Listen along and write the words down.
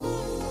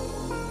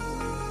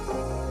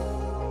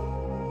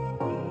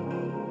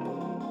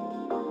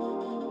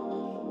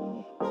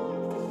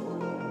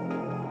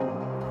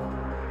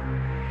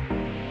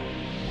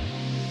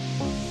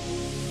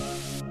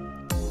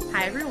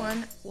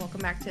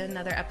Welcome back to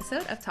another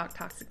episode of Talk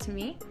Toxic to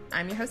Me.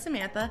 I'm your host,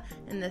 Samantha,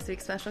 and this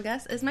week's special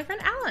guest is my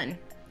friend Alan.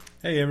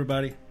 Hey,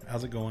 everybody.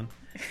 How's it going?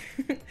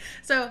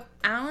 So,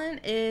 Alan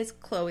is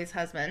Chloe's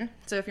husband.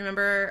 So, if you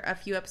remember a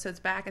few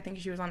episodes back, I think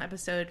she was on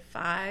episode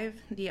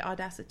 5, The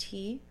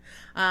Audacity,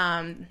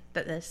 that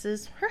this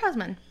is her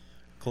husband.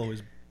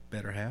 Chloe's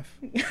better half.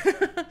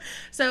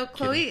 So,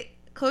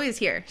 Chloe's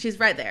here. She's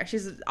right there.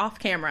 She's off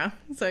camera,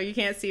 so you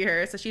can't see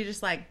her. So, she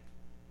just,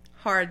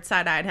 hard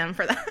side-eyed him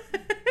for that.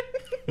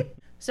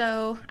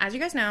 So, as you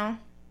guys know,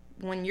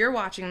 when you're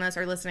watching this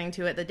or listening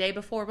to it, the day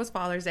before was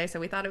Father's Day, so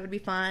we thought it would be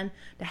fun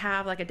to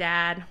have a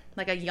dad,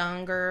 a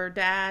younger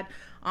dad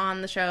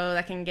on the show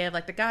that can give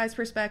the guy's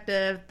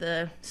perspective,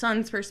 the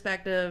son's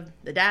perspective,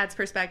 the dad's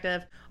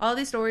perspective. All of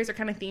these stories are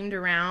kind of themed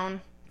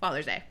around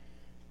Father's Day.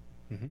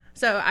 Mm-hmm.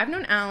 So I've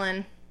known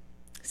Alan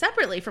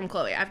separately from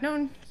Chloe. I've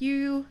known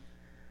you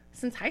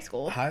since high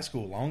school. High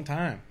school, long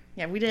time.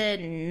 Yeah, we did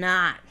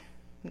not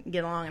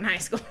get along in high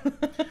school.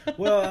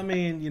 Well, I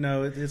mean,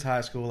 it's high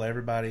school.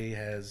 Everybody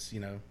has,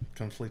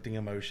 conflicting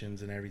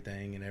emotions and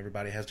everything, and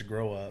everybody has to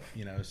grow up,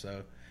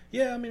 so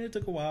yeah, I mean, it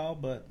took a while,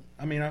 but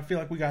I mean, I feel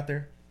like we got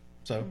there.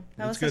 So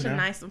that was such a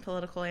nice and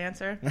political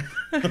answer.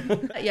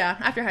 Yeah,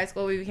 after high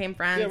school we became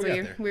friends.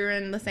 Yeah, we were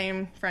in the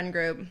same friend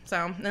group. So,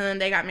 and then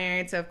they got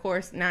married, so of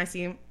course now I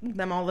see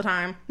them all the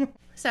time.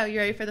 So, you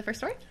ready for the first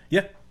story?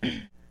 Yeah.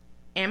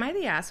 Am I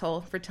the asshole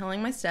for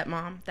telling my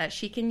stepmom that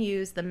she can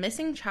use the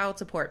missing child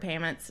support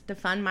payments to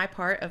fund my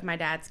part of my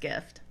dad's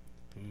gift?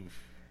 Oof.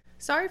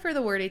 Sorry for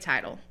the wordy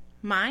title.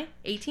 My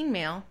 18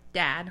 male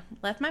dad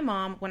left my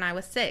mom when I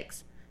was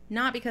 6,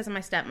 not because of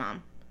my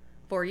stepmom.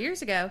 4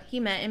 years ago,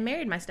 he met and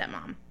married my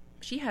stepmom.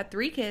 She had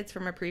 3 kids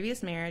from a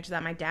previous marriage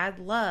that my dad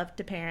loved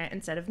to parent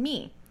instead of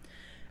me.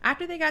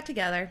 After they got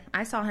together,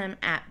 I saw him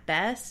at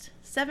best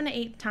 7 to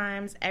 8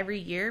 times every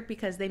year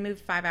because they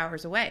moved 5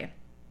 hours away.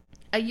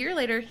 A year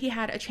later, he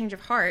had a change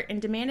of heart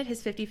and demanded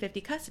his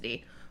 50-50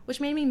 custody,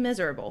 which made me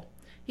miserable.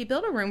 He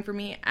built a room for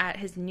me at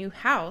his new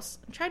house,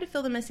 tried to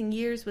fill the missing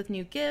years with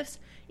new gifts,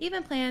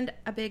 even planned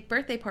a big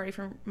birthday party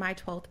for my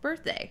 12th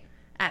birthday.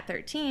 At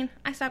 13,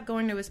 I stopped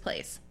going to his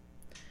place.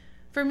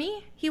 For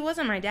me, he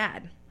wasn't my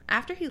dad.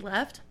 After he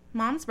left,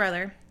 Mom's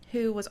brother,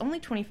 who was only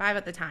 25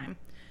 at the time,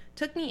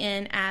 took me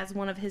in as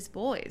one of his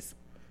boys.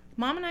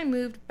 Mom and I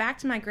moved back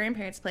to my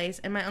grandparents' place,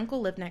 and my uncle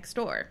lived next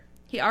door.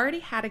 He already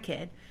had a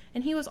kid,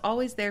 and he was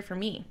always there for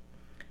me.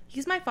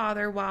 He's my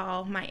father,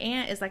 while my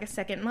aunt is like a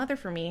second mother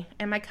for me,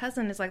 and my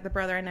cousin is like the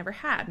brother I never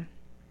had.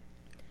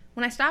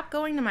 When I stopped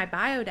going to my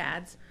bio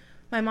dads,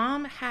 my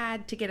mom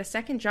had to get a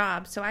second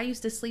job, so I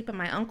used to sleep at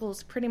my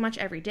uncle's pretty much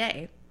every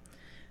day.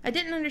 I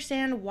didn't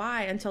understand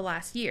why until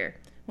last year,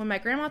 when my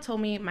grandma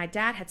told me my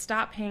dad had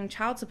stopped paying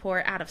child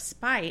support out of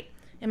spite,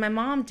 and my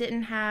mom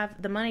didn't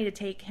have the money to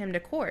take him to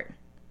court.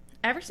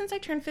 Ever since I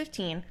turned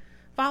 15,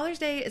 Father's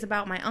Day is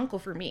about my uncle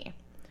for me.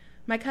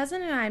 My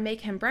cousin and I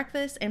make him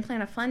breakfast and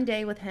plan a fun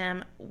day with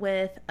him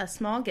with a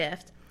small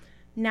gift.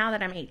 Now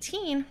that I'm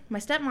 18, my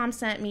stepmom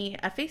sent me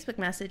a Facebook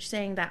message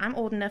saying that I'm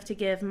old enough to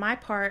give my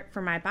part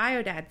for my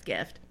bio dad's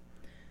gift.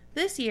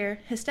 This year,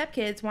 his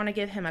stepkids want to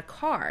give him a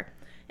car,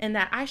 and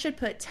that I should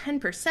put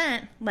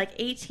 10%, like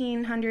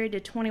 $1,800 to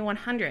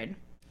 $2,100.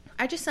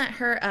 I just sent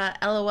her a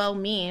LOL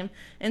meme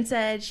and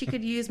said she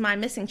could use my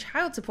missing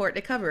child support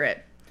to cover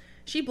it.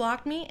 She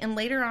blocked me, and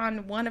later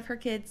on, one of her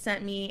kids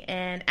sent me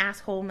an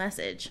asshole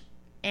message.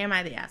 Am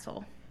I the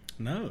asshole?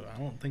 No, I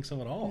don't think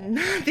so at all.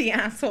 Not the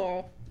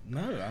asshole.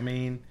 No, I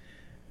mean,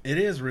 it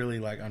is really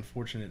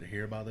unfortunate to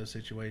hear about those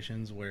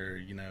situations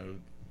where,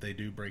 they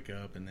do break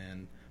up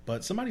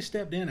but somebody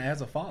stepped in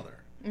as a father.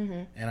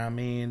 Mm-hmm. And I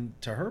mean,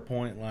 to her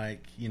point,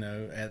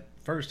 at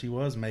first he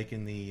was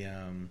making the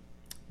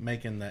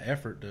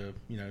effort to,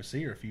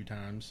 see her a few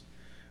times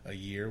a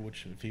year,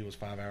 which if he was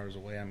 5 hours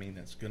away, I mean,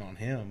 that's good on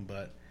him.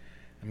 But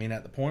I mean,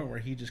 at the point where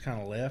he just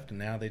kind of left, and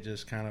now they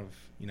just kind of,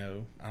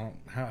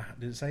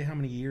 did it say how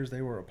many years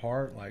they were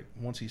apart?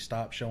 Once he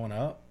stopped showing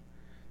up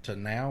to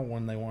now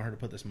when they want her to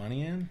put this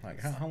money in?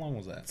 How long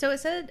was that? So it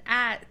said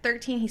at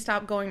 13 he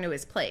stopped going to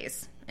his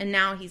place, and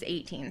now he's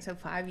 18, so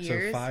 5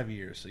 years. So 5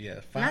 years. So yeah,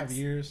 5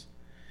 years.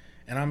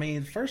 And I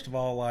mean, first of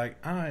all, I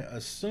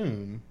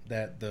assume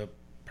that the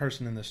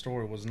person in the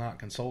story was not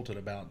consulted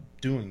about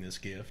doing this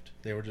gift.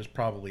 They were just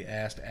probably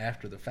asked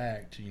after the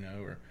fact,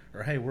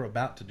 or hey, we're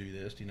about to do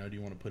this, do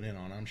you want to put in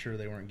on? I'm sure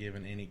they weren't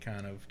given any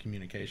kind of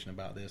communication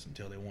about this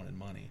until they wanted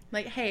money.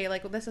 Hey,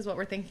 this is what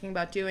we're thinking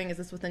about doing. Is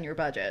this within your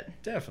budget?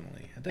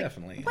 Definitely.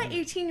 My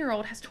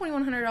 18-year-old has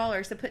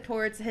 $2,100 to put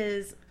towards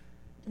his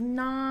I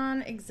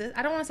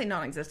don't want to say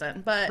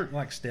non-existent,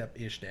 but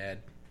step-ish dad.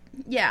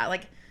 Yeah,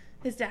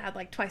 his dad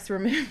twice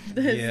removed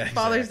his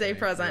Father's Day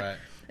present. Right.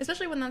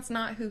 Especially when that's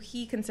not who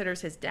he considers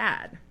his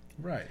dad.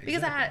 Right.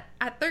 Because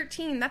at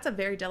 13, that's a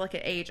very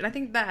delicate age. And I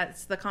think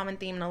that's the common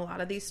theme in a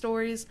lot of these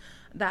stories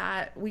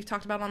that we've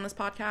talked about on this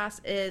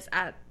podcast is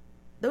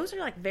those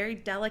are very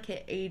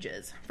delicate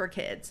ages for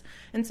kids.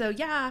 And so,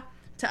 yeah,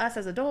 to us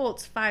as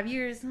adults, 5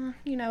 years,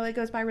 it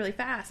goes by really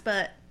fast.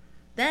 But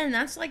then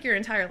that's your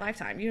entire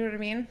lifetime. You know what I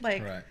mean?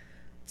 Right.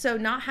 So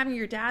not having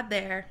your dad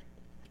there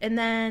And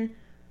then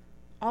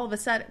all of a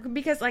sudden,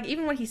 because like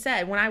even what he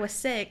said, when I was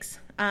 6,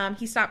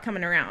 he stopped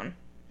coming around.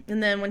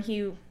 And then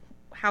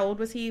how old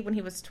was he when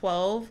he was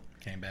 12?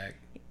 Came back.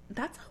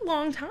 That's a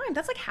long time.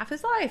 That's like half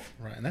his life.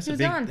 Right, and that's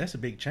a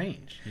big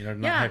change, you know, to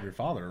not have your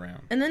father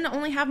around. And then to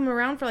only have him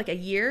around for like a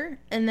year,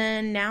 and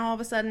then now all of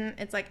a sudden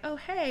it's like, oh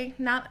hey,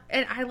 not.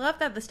 And I love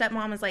that the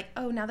stepmom is like,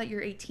 oh, now that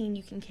you're 18,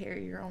 you can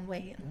carry your own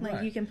weight,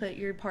 like you can put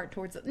your part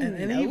towards it.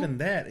 And even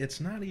that, it's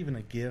not even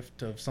a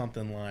gift of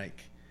something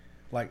like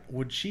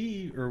would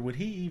she or would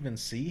he even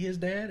see his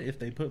dad if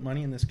they put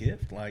money in this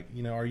gift? Like,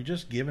 you know, are you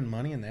just giving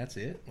money and that's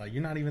it? Like,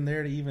 you're not even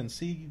there to even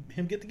see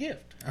him get the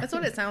gift. That's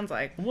what it sounds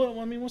like.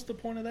 Well, I mean, what's the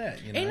point of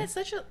that? You know? And it's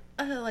such a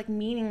like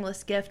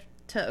meaningless gift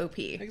to OP.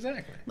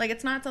 Exactly. Like,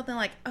 it's not something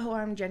like, oh,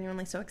 I'm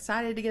genuinely so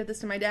excited to give this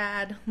to my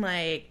dad.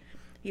 Like,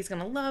 he's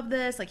gonna love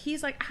this. Like,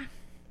 he's like,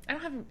 I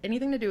don't have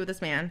anything to do with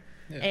this man,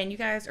 and you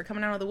guys are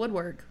coming out of the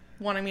woodwork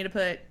wanting me to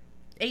put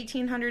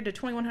 $1,800 to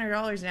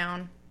 $2,100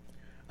 down.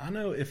 I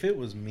know if it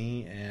was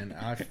me and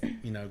I,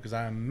 you know, because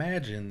I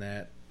imagine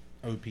that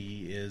OP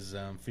is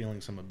feeling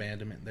some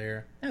abandonment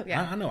there. Oh,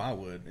 yeah. I know I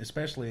would,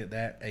 especially at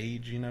that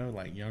age, you know,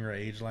 like younger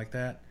age like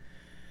that.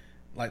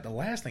 Like, the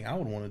last thing I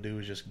would want to do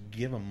is just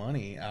give him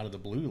money out of the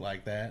blue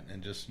like that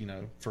and just, you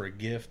know, for a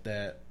gift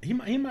that he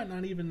might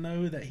not even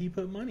know that he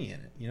put money in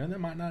it. You know, they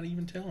might not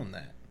even tell him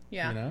that.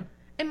 Yeah. You know?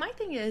 And my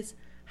thing is,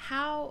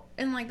 how,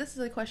 and like, this is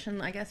a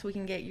question I guess we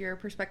can get your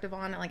perspective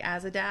on, like,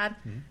 as a dad.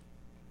 Mm-hmm.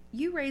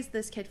 You raised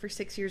this kid for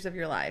 6 years of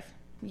your life.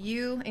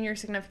 You and your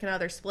significant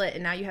other split,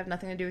 and now you have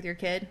nothing to do with your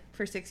kid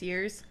for 6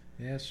 years.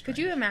 Yeah, could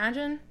you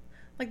imagine?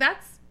 Like,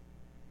 that's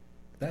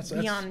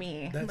beyond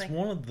me. That's like,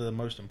 one of the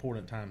most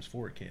important times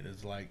for a kid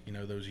is, like, you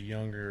know, those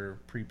younger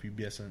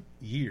prepubescent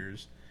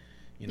years,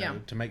 you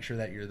know, to make sure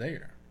that you're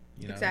there.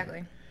 You know?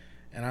 Exactly.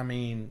 And I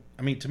mean,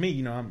 to me,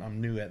 you know,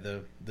 I'm new at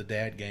the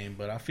dad game,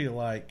 but I feel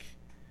like,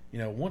 you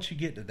know, once you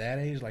get to that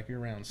age, like you're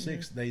around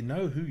 6, mm-hmm. they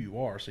know who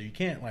you are, so you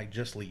can't, like,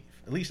 just leave.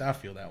 At least I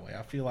feel that way.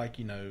 I feel like,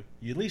 you know,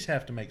 you at least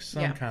have to make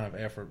some kind of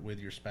effort with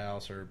your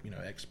spouse or, you know,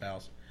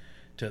 ex-spouse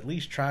to at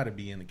least try to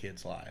be in the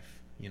kid's life,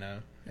 you know?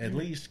 Mm-hmm. At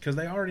least, because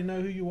they already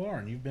know who you are,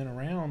 and you've been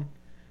around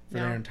for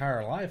their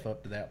entire life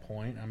up to that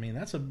point. I mean,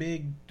 that's a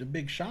big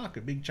shock,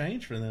 a big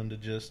change for them to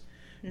just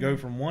go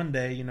from one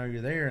day, you know,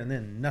 you're there, and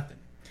then nothing.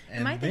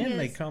 And then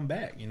they come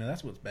back. You know,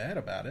 that's what's bad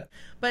about it.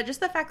 But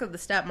just the fact that the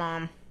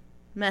stepmom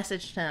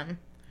messaged him,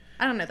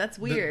 I don't know, that's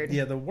weird.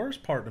 The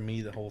worst part to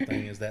me, the whole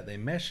thing, is that they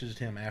messaged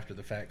him after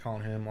the fact,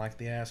 calling him like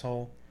the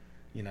asshole.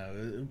 You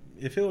know,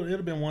 if it would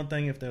have been one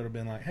thing if they would have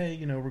been like, hey,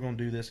 you know, we're going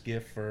to do this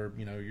gift for,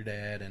 you know, your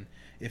dad, and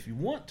if you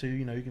want to,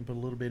 you know, you can put a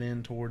little bit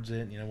in towards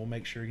it, you know, we'll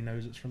make sure he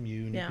knows it's from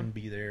you and you can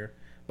be there.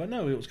 But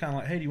no, it was kind of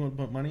like, hey, do you want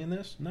to put money in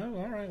this? No?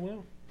 All right,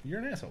 well, you're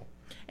an asshole.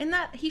 And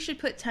that he should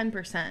put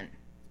 10%.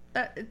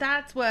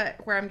 That's where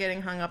I'm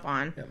getting hung up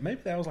on. Yeah,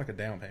 maybe that was like a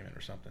down payment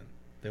or something.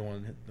 They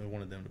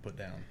wanted them to put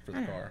down for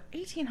the car.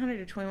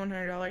 $1,800 to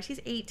 $2,100. He's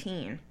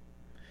 18.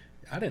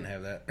 I didn't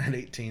have that at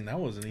 18. I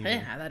wasn't even. I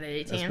didn't have that at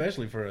 18.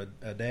 Especially for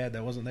a dad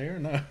that wasn't there.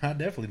 No, I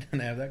definitely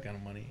didn't have that kind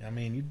of money. I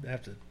mean, you'd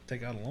have to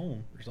take out a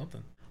loan or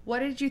something. What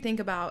did you think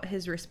about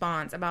his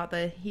response about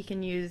he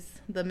can use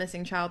the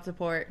missing child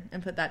support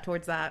and put that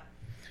towards that?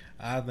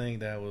 I think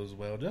that was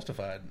well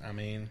justified. I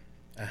mean,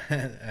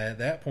 at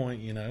that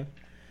point, you know.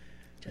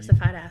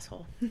 Justified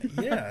asshole.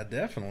 Yeah,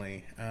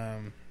 definitely.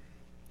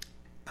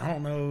 I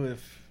don't know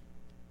if,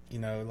 you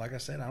know, like I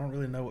said, I don't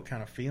really know what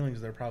kind of feelings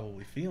they're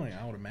probably feeling.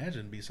 I would imagine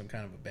it'd be some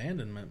kind of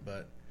abandonment,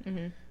 but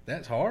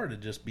that's hard to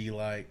just be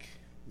like,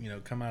 you know,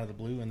 come out of the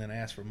blue and then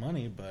ask for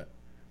money. But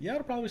yeah, I would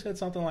have probably said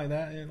something like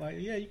that. And like,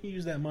 yeah, you can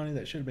use that money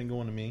that should have been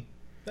going to me.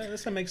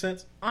 Does that make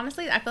sense?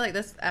 Honestly, I feel like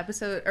this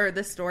episode or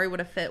this story would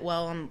have fit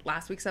well on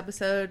last week's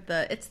episode.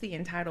 It's the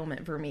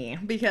entitlement for me,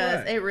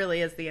 because it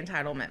really is the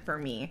entitlement for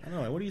me. I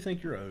know. What do you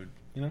think you're owed?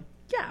 You know?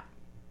 Yeah.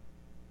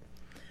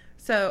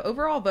 So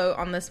overall vote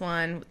on this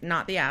one,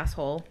 not the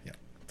asshole. Yep.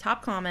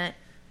 Top comment,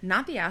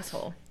 not the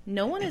asshole.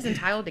 No one is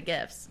entitled to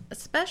gifts,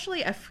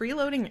 especially a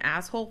freeloading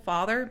asshole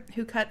father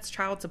who cuts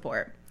child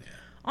support. Yeah.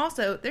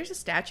 Also, there's a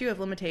statute of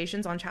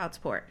limitations on child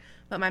support,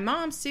 but my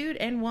mom sued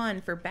and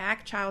won for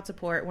back child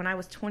support when I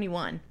was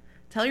 21.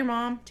 Tell your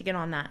mom to get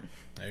on that.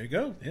 There you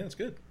go. Yeah, that's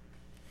good.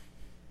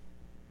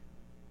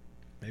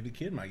 Maybe the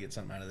kid might get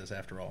something out of this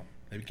after all.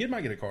 Maybe the kid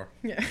might get a car.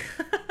 Yeah.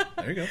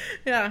 There you go.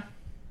 Yeah.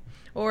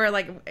 Or,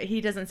 like, he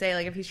doesn't say,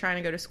 like, if he's trying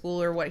to go to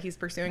school or what he's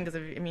pursuing, because,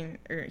 I mean,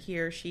 or he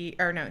or she,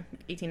 or no,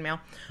 18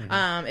 male.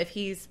 If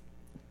he's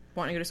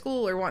wanting to go to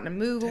school or wanting to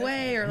move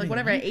away or, like,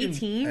 whatever, at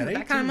 18, with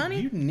that kind of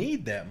money. You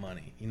need that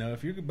money. You know,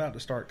 if you're about to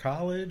start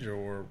college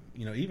or,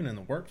 you know, even in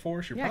the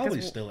workforce, you're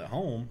probably still at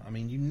home. I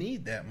mean, you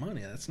need that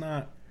money. That's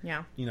not,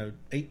 you know,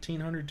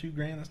 $1,800,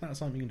 $2,000. That's not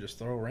something you can just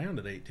throw around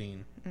at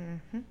 18.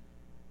 Mm-hmm. All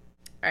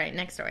right,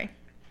 next story.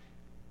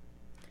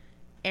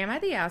 Am I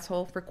the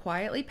asshole for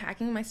quietly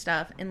packing my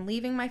stuff and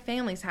leaving my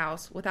family's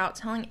house without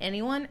telling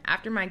anyone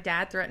after my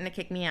dad threatened to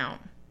kick me out?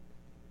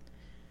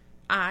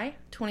 I,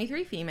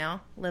 23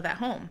 female, live at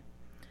home.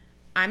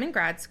 I'm in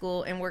grad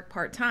school and work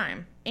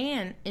part-time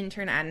and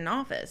intern at an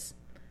office.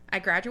 I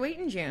graduate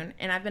in June,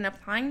 and I've been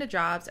applying to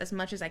jobs as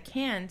much as I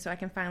can so I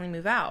can finally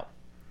move out.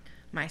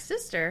 My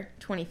sister,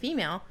 20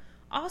 female,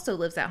 also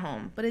lives at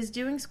home, but is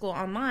doing school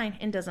online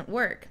and doesn't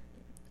work.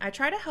 I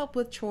try to help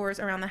with chores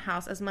around the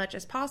house as much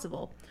as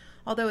possible,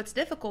 although it's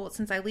difficult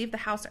since I leave the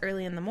house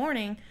early in the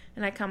morning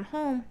and I come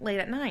home late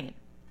at night.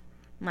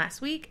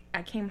 Last week,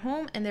 I came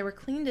home and there were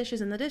clean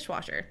dishes in the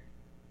dishwasher.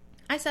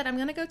 I said I'm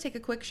going to go take a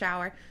quick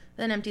shower,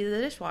 then empty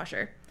the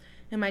dishwasher.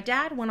 And my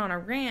dad went on a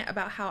rant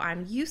about how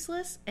I'm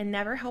useless and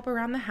never help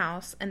around the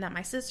house and that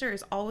my sister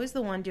is always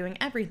the one doing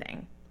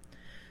everything.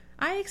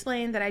 I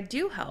explained that I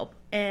do help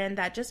and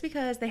that just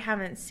because they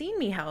haven't seen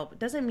me help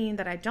doesn't mean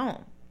that I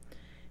don't.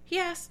 He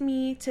asked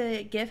me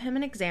to give him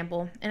an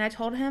example, and I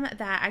told him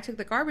that I took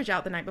the garbage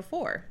out the night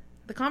before.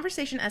 The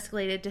conversation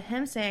escalated to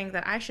him saying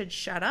that I should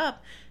shut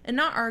up and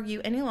not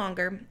argue any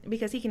longer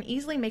because he can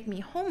easily make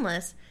me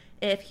homeless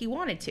if he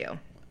wanted to.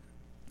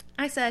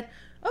 I said,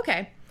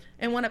 okay,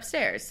 and went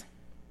upstairs.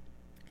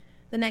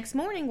 The next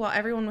morning, while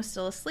everyone was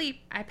still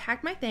asleep, I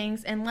packed my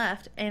things and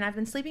left, and I've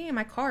been sleeping in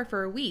my car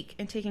for a week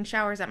and taking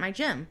showers at my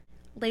gym.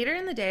 Later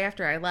in the day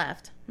after I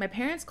left, my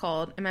parents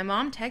called and my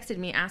mom texted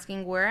me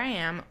asking where I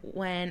am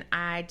when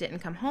I didn't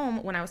come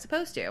home when I was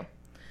supposed to.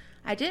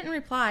 I didn't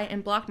reply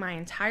and blocked my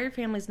entire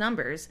family's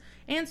numbers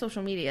and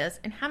social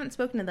medias and haven't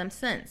spoken to them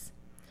since.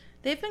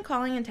 They've been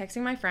calling and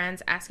texting my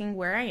friends asking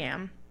where I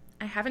am.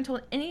 I haven't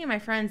told any of my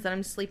friends that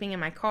I'm sleeping in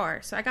my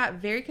car, so I got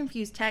very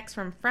confused texts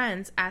from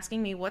friends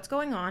asking me what's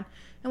going on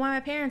and why my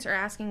parents are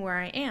asking where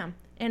I am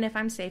and if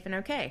I'm safe and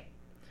okay.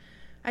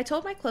 I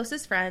told my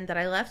closest friend that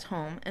I left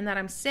home and that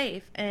I'm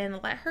safe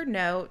and let her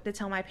know to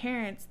tell my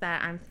parents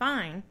that I'm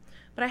fine,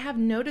 but I have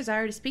no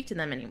desire to speak to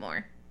them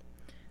anymore.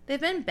 They've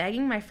been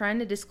begging my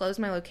friend to disclose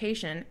my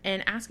location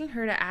and asking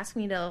her to ask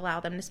me to allow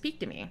them to speak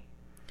to me.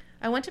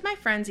 I went to my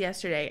friend's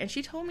yesterday and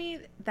she told me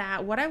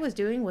that what I was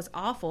doing was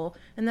awful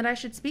and that I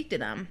should speak to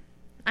them.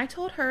 I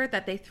told her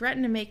that they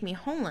threatened to make me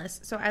homeless,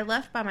 so I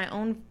left by my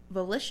own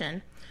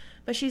volition,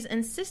 but she's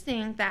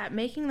insisting that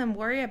making them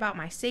worry about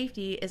my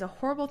safety is a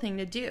horrible thing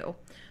to do.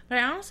 But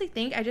I honestly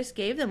think I just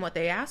gave them what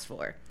they asked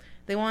for.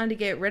 They wanted to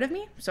get rid of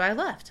me, so I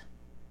left.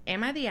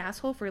 Am I the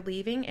asshole for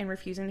leaving and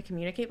refusing to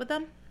communicate with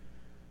them?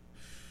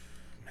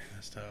 Man,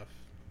 that's tough.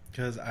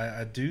 Because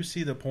I do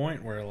see the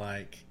point where,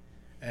 like,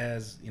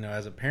 as you know,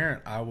 as a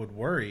parent, I would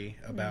worry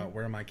about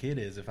where my kid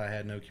is if I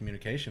had no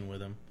communication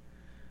with him.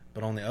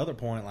 But on the other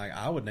point, like,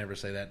 I would never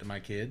say that to my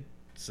kid.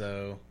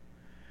 So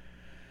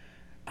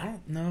I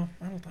don't know.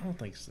 I don't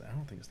think it's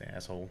the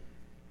asshole.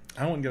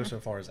 I wouldn't go so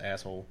far as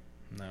asshole.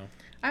 No.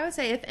 I would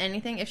say, if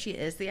anything, if she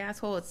is the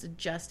asshole, it's a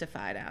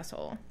justified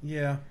asshole.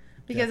 Yeah.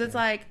 Because definitely. it's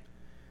like,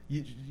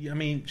 I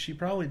mean, she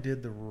probably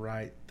did the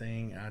right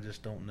thing. I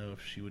just don't know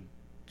if she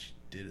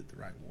did it the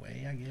right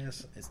way, I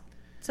guess.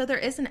 So there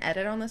is an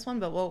edit on this one,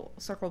 but we'll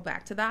circle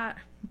back to that.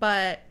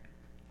 But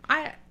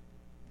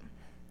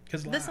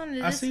because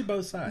I see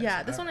both sides.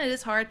 Yeah, this one it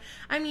is hard.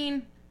 I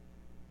mean,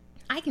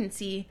 I can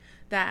see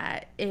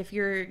that if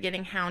you're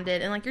getting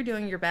hounded and like you're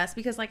doing your best,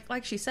 because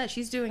like she said,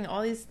 she's doing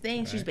all these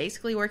things. Right. She's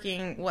basically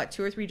working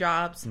 2 or 3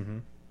 jobs. Mm-hmm.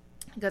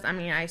 Because I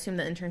mean, I assume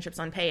the internship's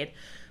unpaid,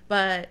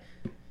 but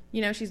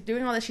you know, she's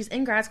doing all this. She's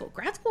in grad school.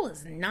 Grad school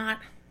is not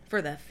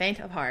for the faint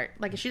of heart.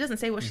 Like, she doesn't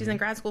say what she's in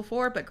grad school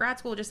for, but grad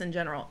school just in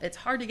general, it's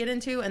hard to get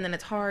into, and then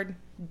it's hard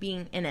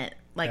being in it.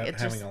 Like,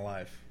 it's having just a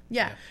life.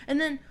 Yeah. And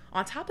then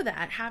on top of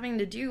that, having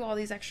to do all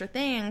these extra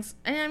things.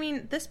 And I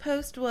mean, this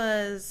post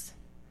was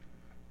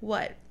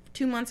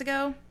 2 months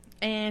ago,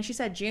 and she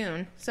said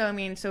June. So I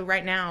mean, so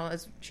right now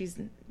is she's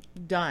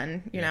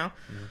done, you know.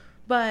 Mm-hmm.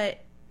 But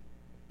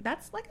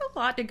that's like a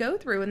lot to go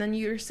through. And then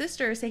your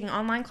sister is taking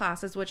online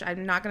classes, which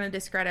I'm not going to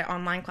discredit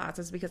online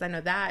classes, because I know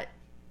that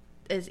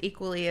is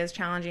equally as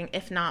challenging,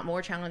 if not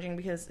more challenging,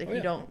 because if you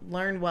don't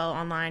learn well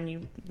online,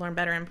 you learn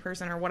better in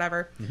person or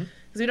whatever.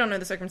 Because we don't know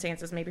the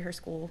circumstances. Maybe her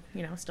school,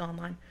 you know, still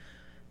online.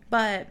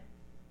 But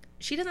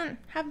she doesn't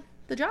have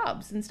the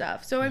jobs and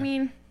stuff. So, I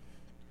mean,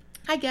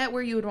 I get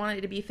where you would want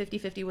it to be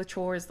 50-50 with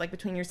chores, like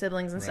between your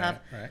siblings and stuff.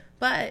 Right.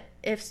 But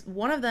if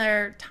one of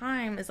their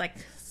time is like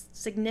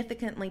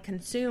significantly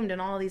consumed in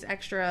all these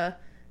extra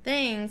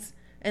things,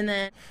 and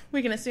then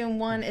we can assume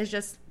one is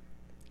just,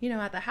 you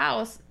know, at the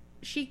house,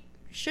 she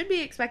should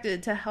be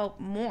expected to help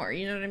more,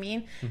 you know what I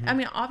mean? Mm-hmm. I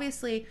mean,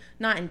 obviously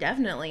not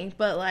indefinitely,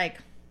 but like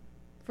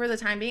for the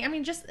time being, I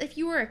mean, just if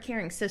you were a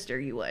caring sister,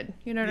 you would,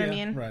 you know what I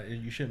mean? Right.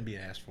 You shouldn't be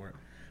asked for it.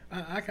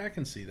 I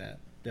can see that,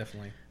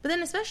 definitely. But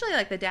then especially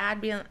like the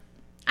dad being,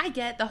 I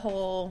get the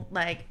whole,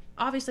 like,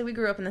 obviously we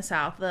grew up in the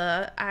South,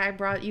 I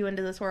brought you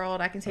into this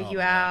world, I can take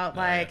you out,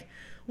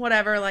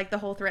 whatever, like the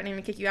whole threatening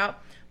to kick you out.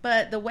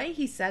 But the way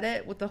he said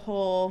it with the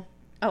whole,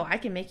 oh, I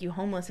can make you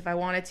homeless if I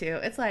wanted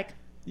to, it's like,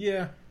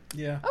 yeah.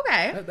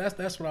 Okay.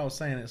 That's what I was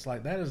saying. It's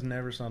like, that is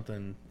never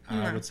something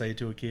I would say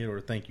to a kid or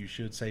think you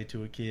should say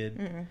to a kid.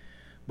 Mm-mm.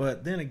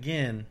 But then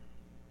again,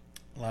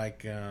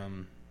 like,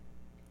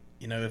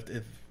 you know,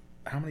 if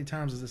how many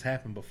times has this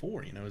happened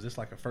before? You know, is this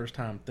like a first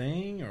time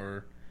thing,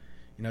 or,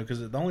 you know,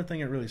 because the only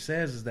thing it really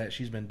says is that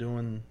she's been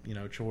doing, you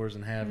know, chores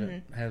and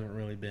haven't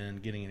really been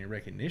getting any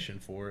recognition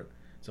for it.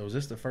 So is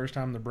this the first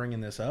time they're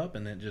bringing this up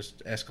and it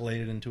just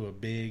escalated into a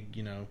big,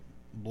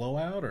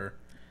 blowout, or?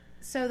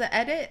 So the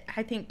edit,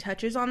 I think,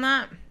 touches on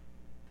that.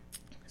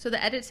 So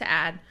the edit to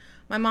add,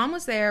 my mom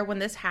was there when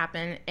this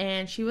happened,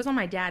 and she was on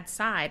my dad's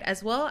side,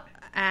 as well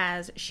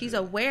as she's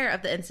aware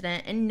of the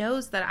incident and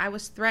knows that I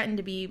was threatened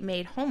to be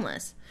made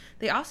homeless.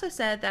 They also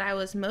said that I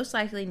was most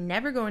likely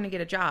never going to get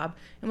a job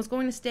and was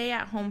going to stay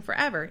at home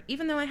forever,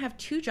 even though I have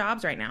 2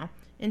 jobs right now.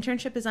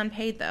 Internship is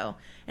unpaid, though,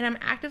 and I'm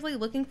actively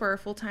looking for a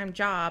full-time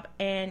job,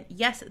 and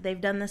yes,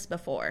 they've done this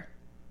before.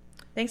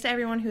 Thanks to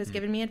everyone who has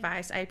given me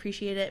advice. I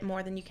appreciate it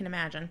more than you can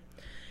imagine.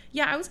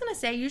 Yeah, I was going to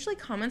say, usually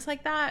comments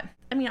like that,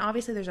 I mean,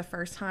 obviously there's a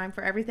first time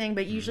for everything,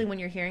 but usually when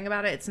you're hearing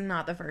about it, it's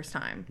not the first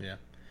time. Yeah.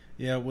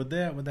 Yeah, with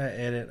that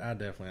edit, I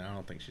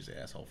don't think she's the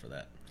asshole for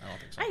that. I don't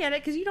think so. I get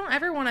it, because you don't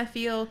ever want to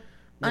feel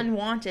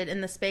unwanted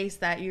in the space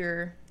that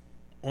you're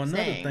another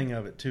staying. thing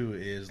of it, too,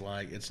 is,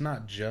 like, it's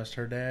not just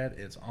her dad.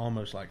 It's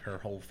almost like her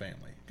whole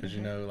family. Because,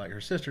 like,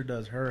 her sister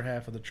does her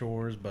half of the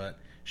chores, but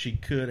she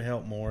could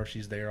help more if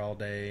she's there all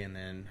day. And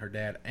then her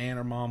dad and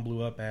her mom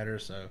blew up at her,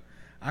 so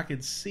I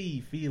could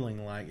see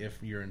feeling like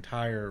if your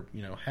entire,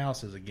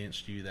 house is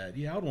against you, that,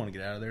 I would want to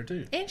get out of there,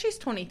 too. And she's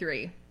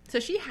 23. So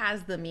she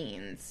has the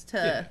means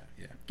to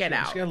get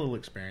out. She got a little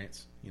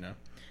experience,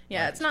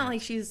 Yeah, it's not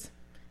like she's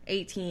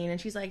 18 and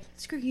she's like,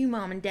 screw you,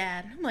 mom and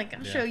dad. I'm like,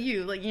 I'll show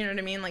you. Like, you know what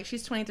I mean? Like,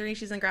 she's 23,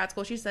 she's in grad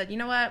school. She said, you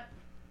know what?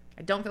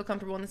 I don't feel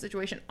comfortable in this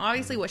situation.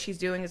 Obviously, what she's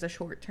doing is a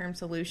short-term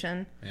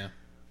solution. Yeah.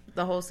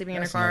 The whole sleeping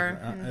in her car.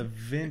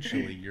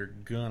 Eventually, you're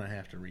going to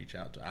have to reach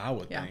out to, I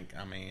would think.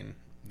 I mean,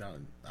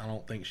 I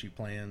don't think she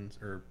plans,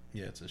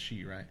 it's a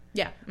she, right?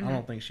 Yeah. I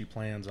don't think she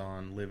plans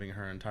on living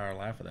her entire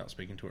life without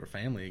speaking to her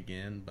family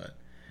again, but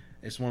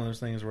it's one of those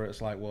things where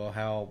it's like, well,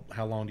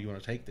 how long do you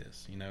want to take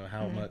this?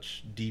 How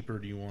much deeper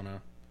do you want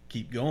to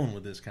keep going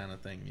with this kind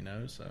of thing,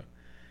 So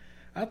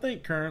I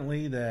think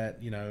currently that,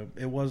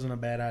 it wasn't a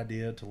bad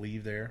idea to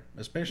leave there,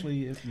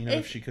 especially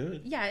if she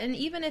could. Yeah, and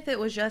even if it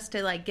was just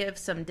to, like, give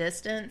some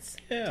distance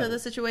to the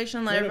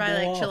situation, let it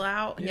everybody, blow like, chill off.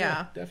 out.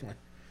 Yeah, definitely.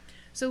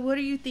 So what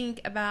do you think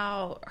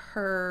about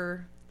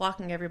her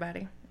blocking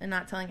everybody and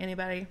not telling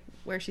anybody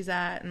where she's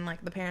at, and,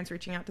 like, the parents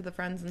reaching out to the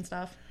friends and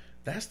stuff?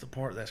 That's the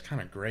part that's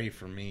kind of gray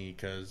for me,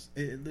 because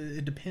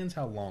it depends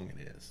how long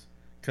it is.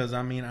 Because,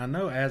 I mean, I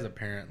know as a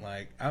parent,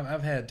 like,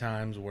 I've had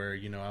times where,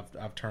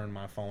 I've turned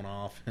my phone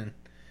off and,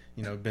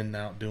 been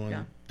out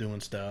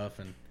doing stuff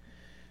and,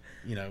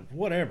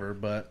 whatever.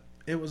 But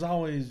it was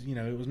always,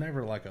 it was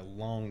never like a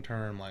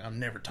long-term, like, I'm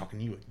never talking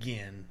to you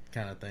again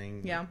kind of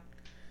thing. Yeah.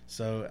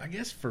 So I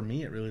guess for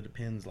me, it really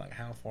depends, like,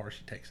 how far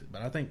she takes it.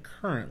 But I think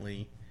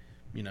currently,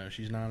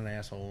 she's not an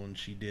asshole, and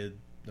she did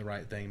the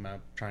right thing by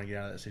trying to get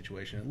out of that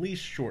situation, at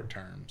least short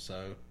term.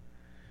 So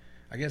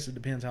I guess it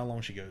depends how long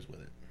she goes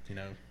with it,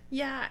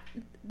 Yeah,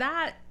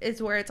 that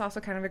is where it's also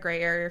kind of a gray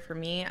area for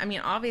me. I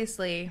mean,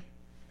 obviously,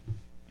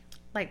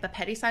 like, the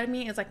petty side of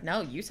me is like,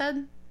 no, you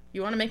said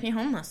you want to make me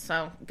homeless,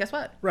 so guess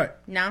what? Right.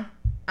 Now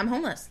I'm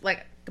homeless.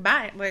 Like,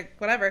 goodbye. Like,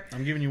 whatever.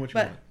 I'm giving you what you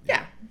but, want.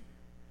 Yeah.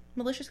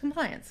 Malicious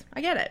compliance.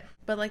 I get it.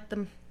 But, like,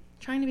 the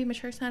trying to be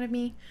mature side of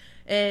me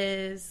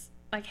is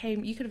like, hey,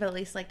 you could have at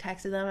least, like,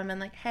 texted them and been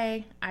like,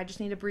 hey, I just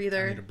need a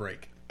breather. I need a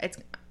break. It's,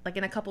 like,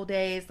 in a couple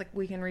days, like,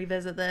 we can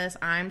revisit this.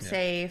 I'm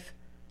safe,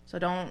 so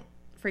don't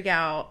freak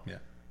out. Yeah.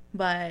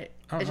 But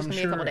it's just going to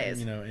be a couple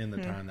days. In the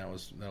time that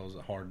was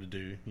hard to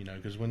do,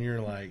 because when you're,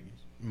 like,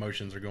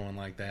 emotions are going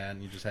like that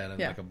and you just had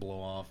like a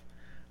blow off,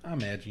 I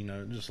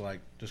imagine, just going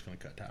to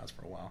cut ties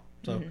for a while.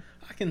 So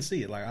I can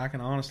see it. Like, I can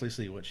honestly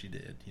see what she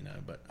did,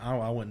 but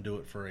I wouldn't do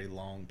it for a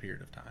long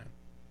period of time.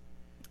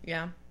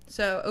 Yeah.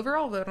 So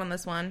overall vote on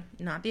this one,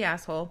 not the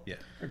asshole. Yeah,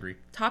 agree.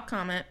 Top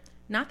comment,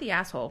 not the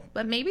asshole,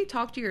 but maybe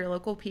talk to your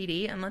local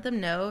PD and let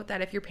them know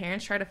that if your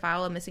parents try to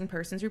file a missing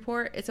persons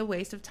report, it's a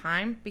waste of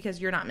time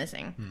because you're not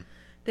missing.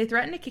 They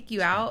threatened to kick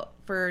you out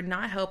for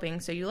not helping,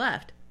 so you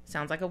left.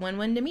 Sounds like a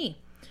win-win to me.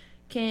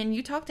 Can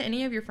you talk to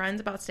any of your friends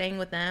about staying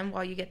with them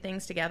while you get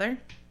things together?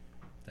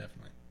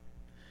 Definitely.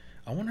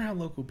 I wonder how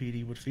local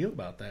PD would feel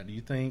about that. Do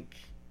you think,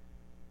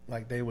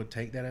 like, they would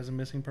take that as a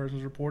missing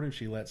persons report if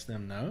she lets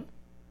them know?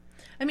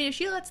 I mean, if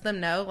she lets them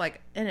know,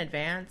 like, in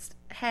advance,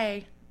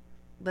 hey,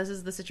 this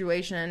is the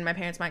situation. My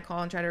parents might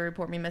call and try to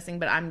report me missing,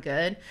 but I'm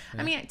good.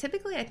 Yeah. I mean,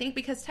 typically, I think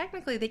because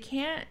technically they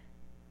can't,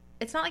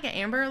 it's not like an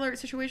Amber Alert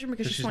situation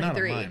because she's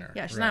 23. Not a minor.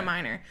 Yeah, she's not a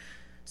minor.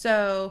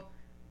 So,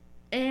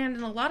 and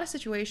in a lot of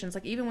situations,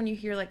 like, even when you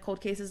hear, like,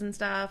 cold cases and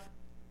stuff,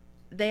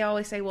 they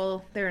always say,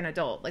 well, they're an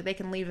adult. Like, they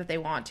can leave if they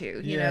want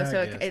to, you know?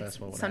 So it's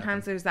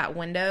sometimes there's that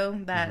window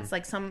that's,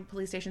 like, some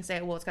police stations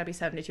say, well, it's got to be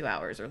 72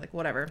 hours or, like,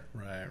 whatever.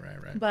 Right.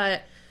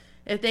 But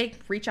if they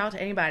reach out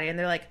to anybody and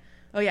they're like,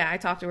 oh, yeah, I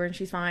talked to her and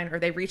she's fine, or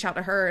they reach out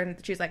to her and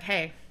she's like,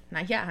 hey,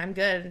 yeah, I'm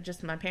good.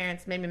 Just my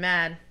parents made me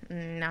mad,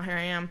 and now here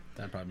I am.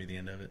 That'd probably be the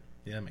end of it.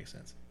 Yeah, that makes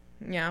sense.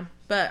 Yeah.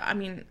 But, I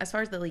mean, as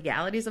far as the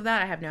legalities of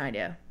that, I have no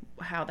idea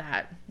how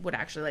that would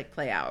actually, like,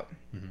 play out.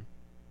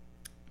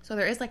 So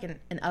there is, like, an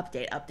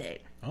update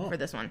for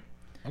this one.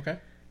 Okay.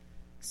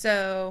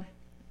 So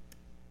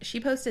she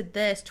posted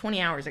this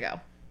 20 hours ago.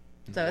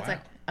 So it's,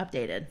 like,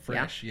 updated.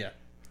 Fresh, yeah.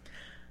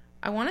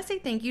 I want to say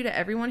thank you to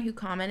everyone who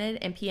commented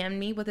and PM'd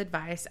me with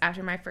advice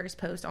after my first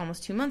post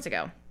almost 2 months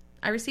ago.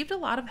 I received a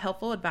lot of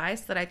helpful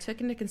advice that I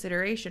took into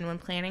consideration when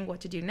planning what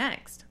to do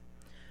next.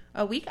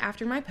 A week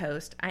after my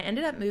post, I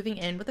ended up moving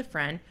in with a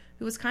friend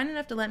who was kind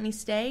enough to let me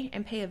stay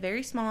and pay a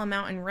very small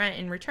amount in rent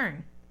in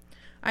return.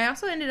 I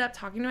also ended up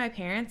talking to my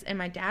parents, and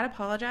my dad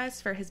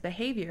apologized for his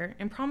behavior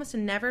and promised to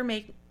never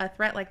make a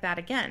threat like that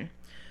again,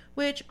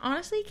 which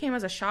honestly came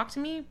as a shock to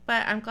me,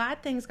 but I'm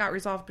glad things got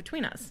resolved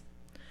between us.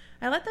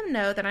 I let them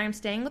know that I am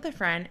staying with a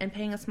friend and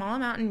paying a small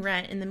amount in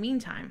rent in the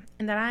meantime,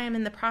 and that I am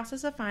in the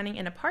process of finding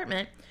an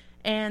apartment,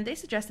 and they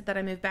suggested that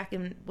I move back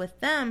in with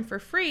them for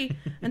free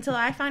until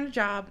I find a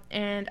job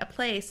and a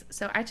place,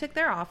 so I took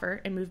their offer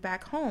and moved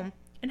back home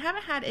and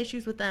haven't had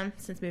issues with them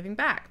since moving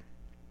back.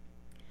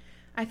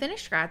 I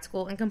finished grad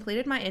school and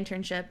completed my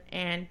internship,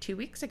 and 2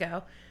 weeks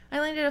ago,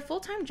 I landed a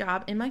full-time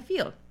job in my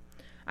field.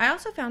 I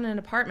also found an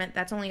apartment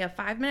that's only a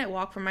 5-minute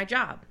walk from my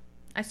job.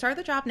 I start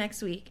the job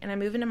next week, and I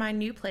move into my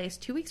new place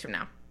 2 weeks from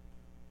now.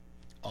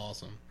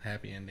 Awesome.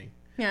 Happy ending.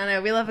 Yeah, I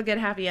know. We love a good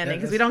happy ending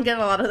because we don't get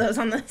a lot of those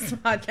on this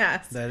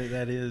podcast.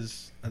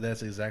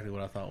 That's exactly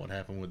what I thought would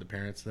happen with the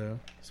parents, though.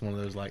 It's one of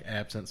those, like,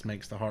 absence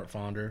makes the heart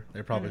fonder.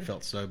 They probably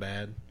felt so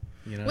bad,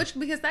 you know?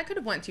 Because that could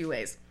have went 2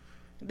 ways.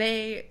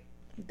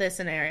 This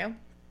scenario,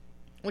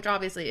 which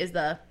obviously is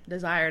the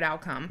desired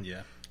outcome.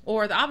 Yeah.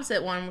 Or the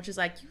opposite one, which is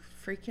like, you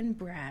freaking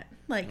brat.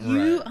 Like,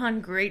 you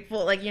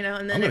ungrateful. Like, you know,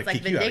 and then it's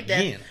like vindictive.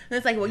 And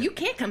it's like, well, you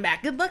can't come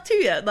back. Good luck to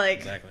you. Like,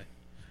 exactly.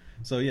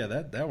 So, yeah,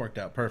 that worked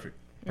out perfect.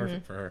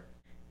 Perfect for her.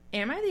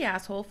 Am I the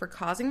asshole for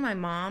causing my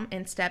mom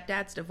and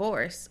stepdad's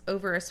divorce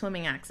over a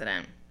swimming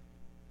accident?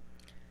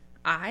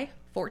 I,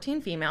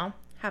 14 female,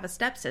 have a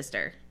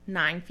stepsister,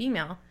 9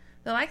 female,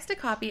 that likes to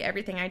copy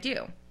everything I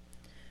do.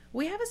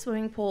 We have a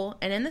swimming pool,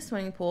 and in the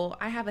swimming pool,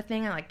 I have a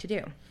thing I like to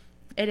do.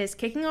 It is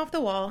kicking off the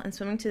wall and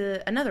swimming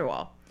to another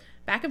wall,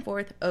 back and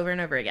forth, over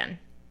and over again.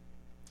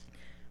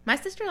 My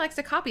sister likes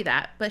to copy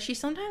that, but she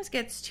sometimes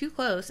gets too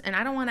close, and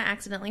I don't want to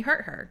accidentally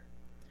hurt her.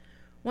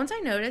 Once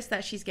I notice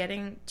that she's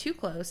getting too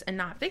close and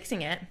not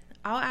fixing it,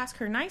 I'll ask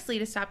her nicely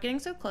to stop getting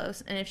so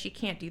close, and if she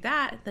can't do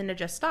that, then to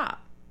just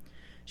stop.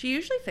 She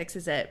usually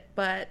fixes it,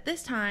 but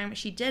this time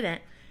she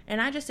didn't,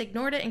 and I just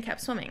ignored it and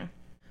kept swimming.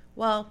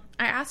 Well,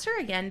 I asked her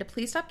again to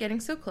please stop getting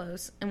so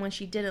close, and when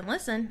she didn't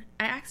listen,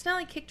 I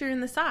accidentally kicked her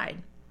in the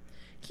side.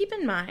 Keep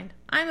in mind,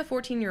 I'm a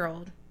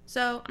 14-year-old,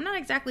 so I'm not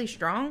exactly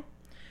strong.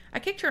 I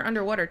kicked her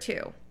underwater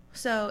too,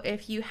 so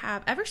if you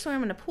have ever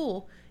swam in a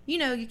pool, you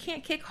know you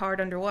can't kick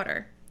hard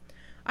underwater.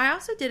 I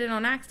also did it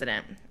on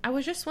accident. I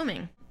was just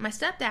swimming. My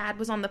stepdad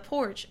was on the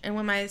porch, and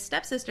when my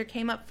stepsister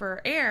came up for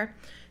air,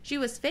 she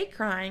was fake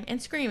crying and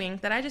screaming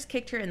that I just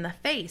kicked her in the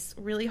face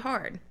really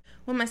hard.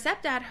 When my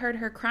stepdad heard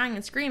her crying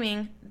and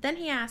screaming, then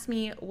he asked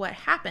me what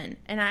happened,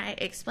 and I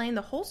explained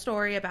the whole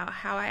story about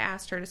how I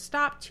asked her to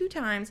stop 2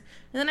 times,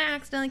 and then I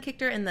accidentally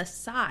kicked her in the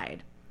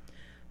side.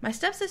 My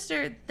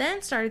stepsister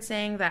then started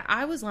saying that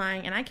I was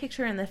lying and I kicked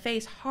her in the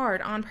face hard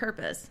on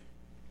purpose.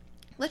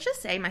 Let's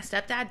just say my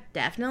stepdad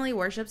definitely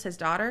worships his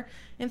daughter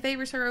and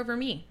favors her over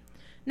me.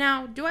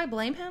 Now, do I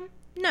blame him?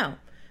 No,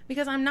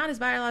 because I'm not his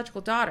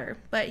biological daughter,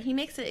 but he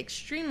makes it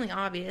extremely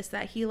obvious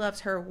that he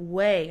loves her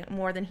way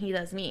more than he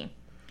does me.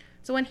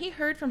 So when he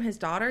heard from his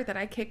daughter that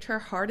I kicked her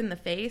hard in the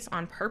face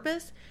on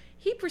purpose,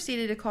 he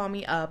proceeded to call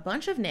me a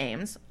bunch of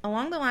names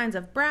along the lines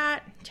of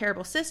brat,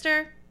 terrible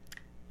sister,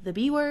 the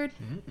B word,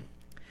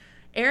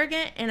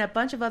 arrogant, and a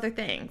bunch of other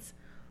things.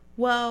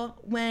 Well,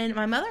 when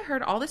my mother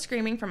heard all the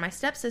screaming from my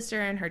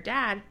stepsister and her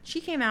dad,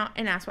 she came out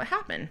and asked what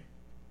happened.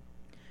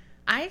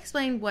 I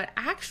explained what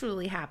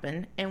actually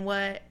happened and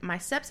what my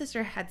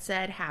stepsister had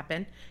said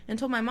happened and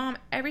told my mom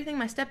everything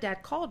my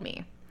stepdad called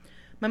me.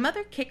 My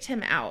mother kicked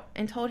him out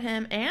and told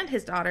him and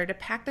his daughter to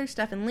pack their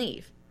stuff and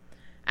leave.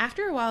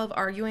 After a while of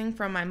arguing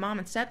from my mom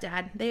and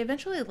stepdad, they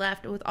eventually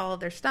left with all of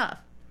their stuff.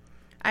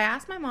 I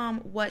asked my mom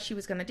what she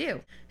was going to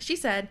do. She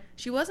said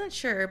she wasn't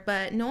sure,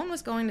 but no one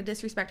was going to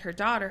disrespect her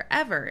daughter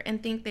ever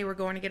and think they were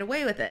going to get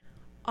away with it.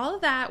 All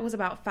of that was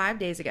about 5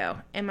 days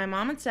ago, and my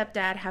mom and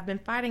stepdad have been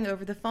fighting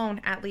over the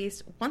phone at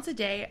least once a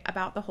day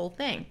about the whole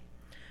thing.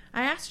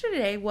 I asked her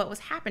today what was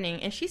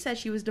happening, and she said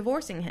she was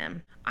divorcing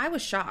him. I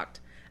was shocked.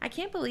 I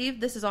can't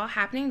believe this is all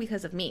happening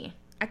because of me.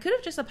 I could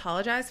have just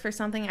apologized for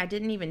something I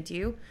didn't even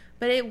do,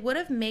 but it would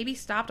have maybe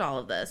stopped all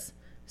of this.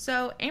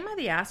 So, am I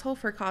the asshole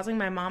for causing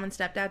my mom and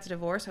stepdad's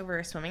divorce over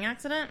a swimming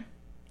accident?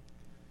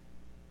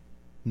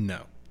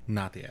 No,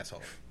 not the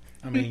asshole.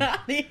 I mean,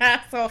 not the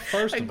asshole.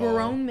 First of all,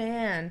 grown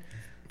man.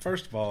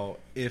 First of all,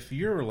 if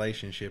your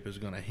relationship is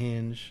going to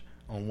hinge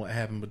on what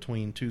happened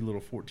between 2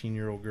 little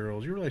 14-year-old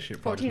girls, your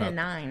relationship 14 and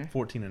 9.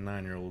 14 and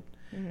 9-year-old,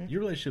 your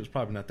relationship's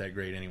probably not that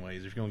great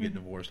anyways if you're going to get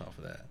divorced off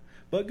of that.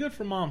 But good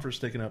for mom for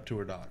sticking up to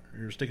her daughter.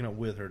 You're sticking up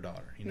with her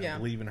daughter,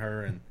 believing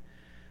her.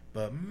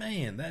 But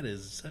man, that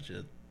is such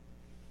a...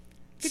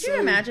 Could you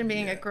imagine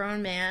being a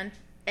grown man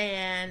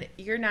and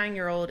your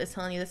 9-year-old is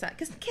telling you this?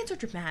 Because kids are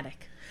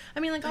dramatic. I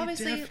mean, like,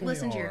 obviously,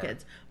 listen to your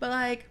kids. But,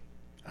 like,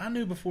 I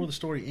knew before the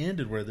story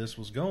ended where this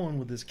was going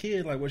with this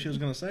kid, like what she was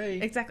going to say.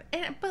 Exactly.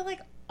 But like,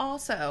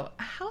 also,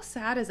 how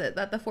sad is it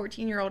that the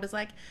 14-year-old is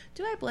like,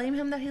 do I blame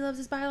him that he loves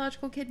his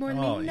biological kid more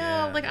than me? No.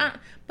 Yeah. Like,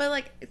 but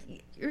like,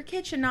 your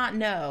kid should not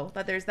know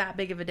that there's that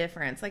big of a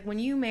difference. Like, when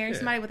you marry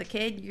somebody with a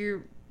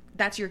kid,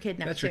 that's your kid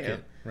now, that's too. Your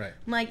kid, right.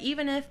 Like,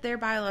 even if their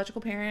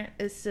biological parent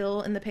is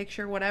still in the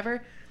picture,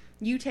 whatever,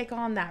 you take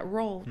on that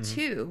role,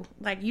 too.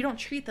 Like, you don't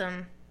treat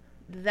them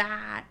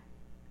that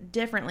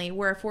differently,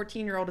 where a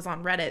 14-year-old is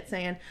on Reddit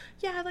saying,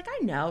 yeah, like,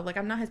 I know, like,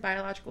 I'm not his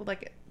biological,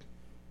 like,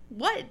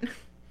 what?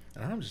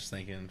 And I'm just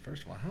thinking,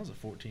 first of all, how's a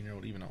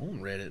 14-year-old even on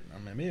Reddit?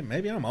 I mean,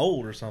 maybe I'm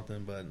old or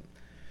something, but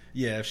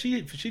yeah, if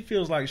she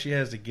feels like she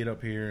has to get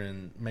up here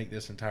and make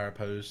this entire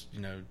post, you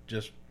know,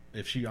 just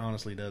if she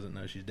honestly doesn't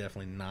know, she's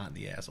definitely not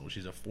the asshole.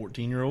 She's a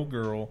 14-year-old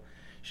girl.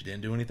 She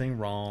didn't do anything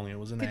wrong. It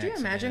was an accident. Could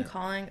you imagine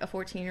calling a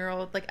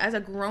 14-year-old, like, as a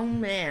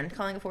grown man,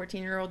 calling a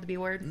 14-year-old the B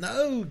word?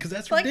 No, because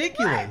that's like,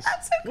 ridiculous. What?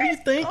 That's so what are you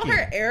thinking? Call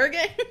her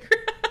arrogant.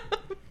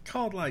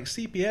 Called, like,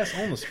 CPS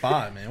on the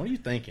spot, man. What are you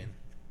thinking?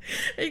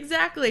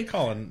 Exactly.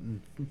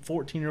 Calling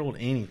 14-year-old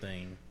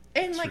anything.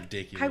 And, it's like,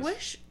 ridiculous. I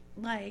wish,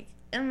 like,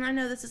 and I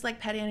know this is, like,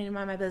 petty, I need to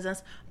mind my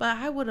business, but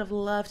I would have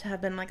loved to have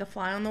been, like, a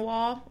fly on the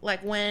wall,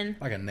 like, when...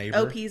 Like a neighbor?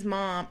 OP's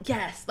mom.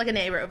 Yes, like a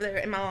neighbor over there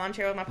in my lawn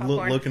chair with my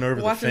popcorn. Looking over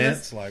the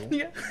fence, like,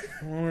 yeah.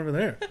 what's going on over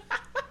there?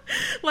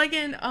 Like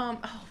in,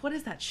 what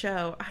is that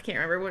show? I can't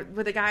remember.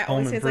 Where the guy Home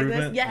always says like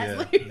this?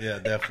 Yes. Yeah,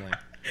 definitely.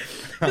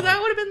 Because I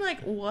would have been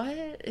like,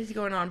 what is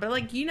going on? But,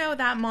 like, you know,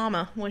 that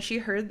mama, when she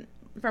heard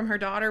from her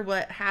daughter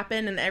what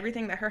happened and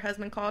everything that her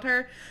husband called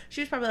her,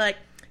 she was probably like,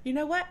 you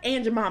know what?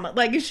 And your mama.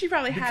 Like, she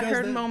probably had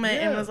her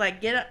moment and was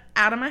like, get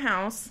out of my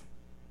house.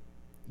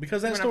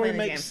 Because that story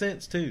makes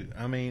sense, too.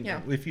 I mean,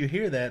 if you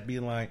hear that, be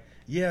like,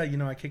 yeah, you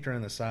know, I kicked her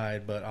in the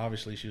side, but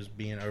obviously she was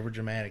being over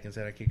dramatic and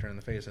said I kicked her in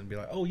the face, and be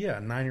like, oh, yeah,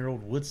 a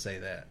 9-year-old would say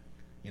that,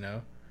 you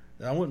know?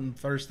 I wouldn't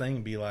first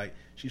thing be like,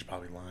 she's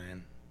probably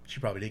lying. She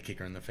probably did kick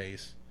her in the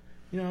face.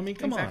 You know, I mean,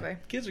 come on.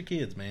 Kids are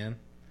kids, man.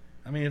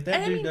 I mean, if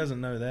that dude doesn't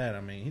know that,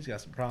 I mean, he's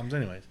got some problems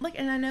anyways. Like,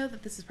 and I know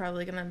that this is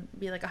probably going to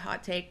be like a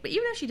hot take, but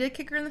even if she did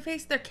kick her in the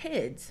face, they're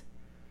kids.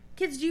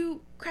 Kids do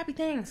crappy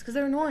things because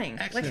they're annoying.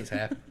 Accidents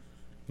happen,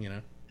 you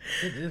know?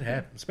 It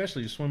happens,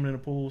 especially swimming in a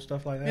pool,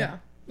 stuff like that.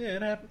 Yeah,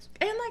 it happens.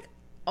 And, like,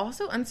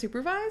 also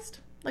unsupervised.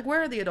 Like,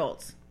 where are the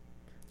adults?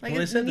 Like, well,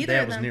 they said the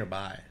dad was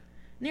nearby.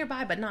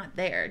 Nearby, but not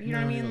there. You know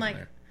what I mean? Like,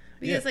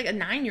 because like a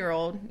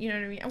 9-year-old, you know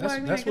what I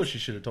mean? That's what she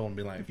should have told him.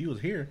 Be like, if you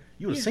was here,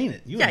 you would have seen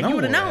it. You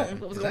would have known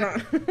what was going on.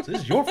 So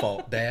this is your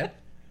fault, Dad.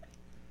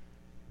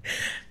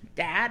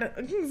 Dad,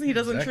 he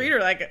doesn't treat her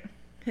like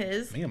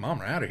his. Me and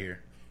Mom are out of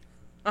here.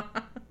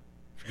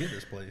 Forget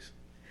this place.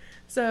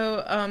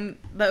 So,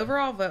 the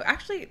overall vote,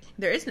 actually,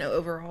 there is no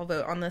overall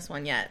vote on this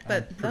one yet,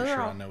 but the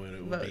overall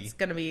vote's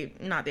going to be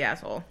not the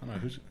asshole. I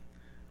don't know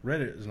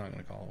Reddit is not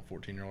going to call a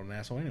 14-year-old an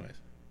asshole anyways.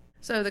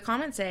 So the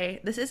comments say,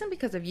 this isn't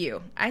because of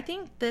you. I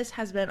think this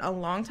has been a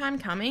long time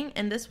coming,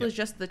 and this was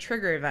just the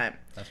trigger event.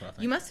 That's what I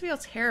think. You must feel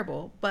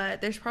terrible,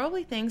 but there's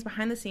probably things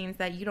behind the scenes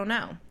that you don't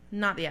know.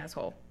 Not the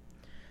asshole.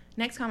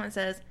 Next comment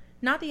says,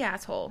 not the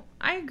asshole.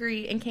 I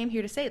agree and came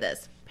here to say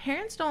this.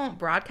 Parents don't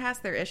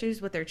broadcast their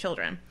issues with their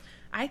children.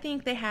 I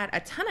think they had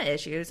a ton of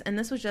issues, and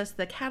this was just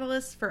the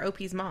catalyst for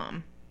OP's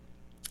mom.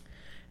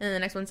 And then the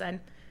next one said,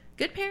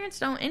 good parents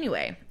don't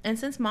anyway. And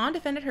since Mom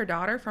defended her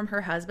daughter from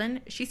her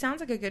husband, she sounds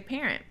like a good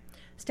parent.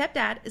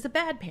 Stepdad is a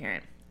bad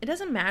parent. It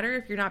doesn't matter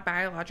if you're not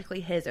biologically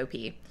his OP.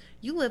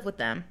 You live with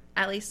them,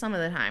 at least some of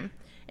the time.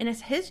 And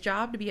it's his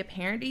job to be a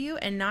parent to you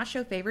and not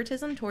show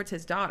favoritism towards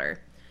his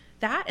daughter.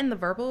 That and the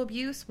verbal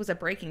abuse was a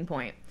breaking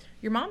point.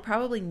 Your mom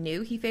probably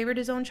knew he favored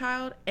his own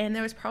child, and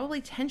there was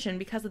probably tension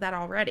because of that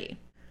already.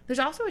 There's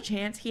also a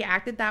chance he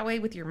acted that way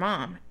with your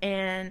mom,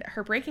 and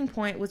her breaking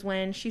point was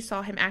when she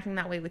saw him acting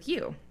that way with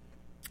you.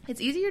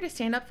 It's easier to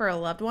stand up for a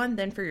loved one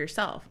than for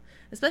yourself,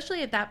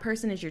 especially if that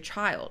person is your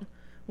child.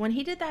 When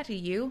he did that to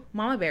you,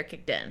 Mama Bear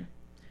kicked in.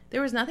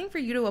 There was nothing for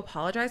you to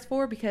apologize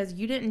for because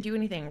you didn't do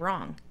anything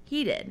wrong.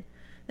 He did.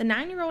 The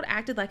 9-year-old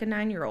acted like a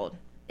 9-year-old.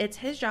 It's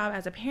his job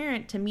as a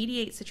parent to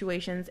mediate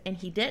situations, and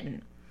he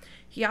didn't.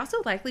 He also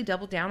likely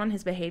doubled down on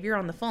his behavior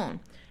on the phone,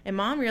 and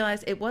Mom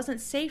realized it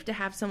wasn't safe to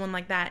have someone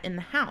like that in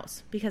the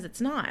house, because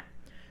it's not.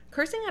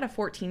 Cursing at a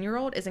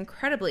 14-year-old is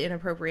incredibly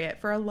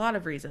inappropriate for a lot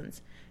of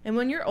reasons, and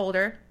when you're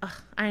older,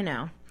 I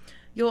know,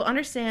 you'll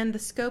understand the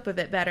scope of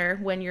it better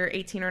when you're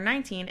 18 or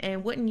 19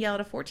 and wouldn't yell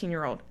at a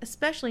 14-year-old,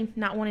 especially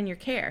not one in your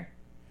care.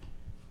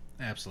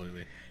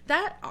 Absolutely.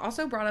 That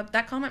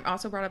comment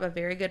also brought up a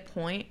very good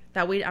point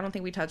that I don't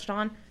think we touched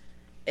on.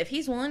 If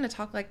he's willing to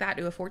talk like that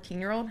to a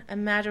 14-year-old,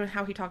 imagine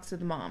how he talks to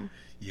the mom.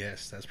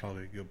 Yes, that's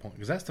probably a good point.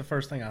 Because that's the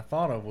first thing I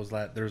thought of was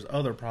that there's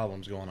other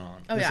problems going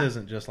on. Oh, this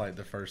isn't just like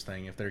the first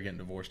thing if they're getting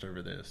divorced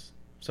over this.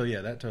 So,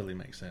 yeah, that totally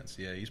makes sense.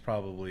 Yeah, he's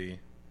probably,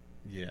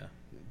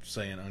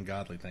 saying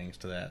ungodly things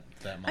to that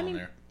mom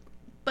there.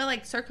 But,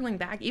 like, circling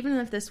back, even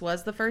if this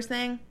was the first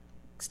thing,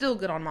 still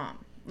good on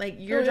Mom. Like,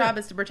 your job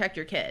is to protect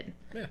your kid.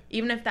 Yeah.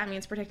 Even if that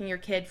means protecting your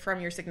kid from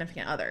your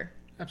significant other.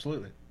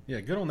 Absolutely.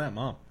 Yeah, good on that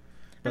mom.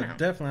 But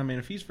definitely, I mean,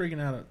 if he's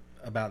freaking out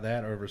about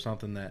that over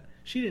something that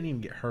she didn't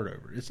even get hurt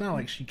over. It's not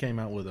like she came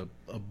out with a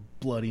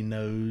bloody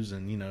nose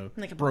and,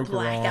 like broke her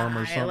arm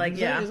or something. Like,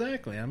 yeah.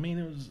 Exactly. I mean,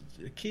 it was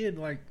a kid,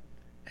 like,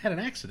 had an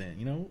accident,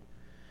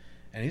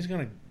 and he's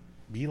going to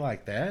be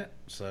like that.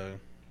 So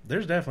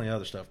there's definitely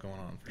other stuff going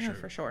on, for sure.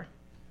 For sure.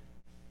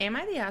 Am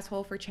I the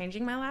asshole for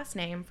changing my last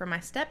name from my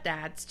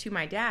stepdad's to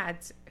my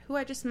dad's, who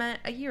I just met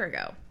a year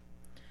ago?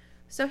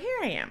 So here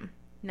I am,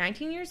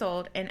 19 years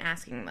old, and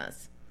asking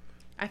this.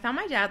 I found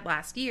my dad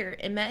last year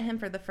and met him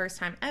for the first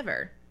time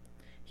ever.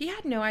 He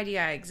had no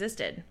idea I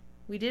existed.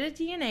 We did a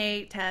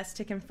DNA test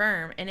to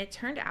confirm, and it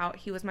turned out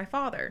he was my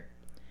father.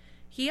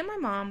 He and my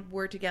mom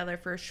were together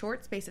for a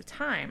short space of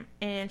time,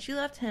 and she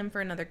left him for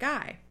another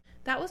guy.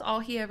 That was all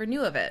he ever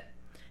knew of it.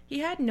 He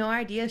had no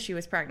idea she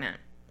was pregnant.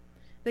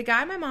 The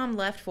guy my mom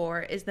left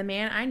for is the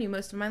man I knew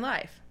most of my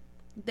life.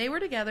 They were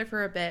together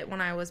for a bit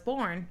when I was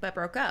born, but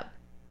broke up.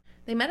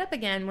 They met up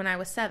again when I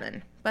was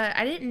 7, but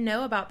I didn't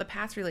know about the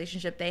past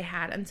relationship they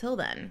had until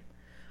then.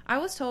 I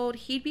was told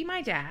he'd be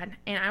my dad,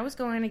 and I was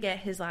going to get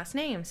his last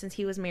name since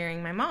he was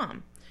marrying my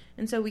mom,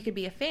 and so we could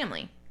be a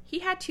family. He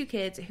had 2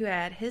 kids who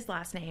had his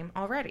last name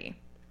already.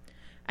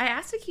 I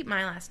asked to keep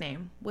my last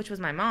name, which was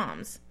my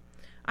mom's.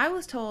 I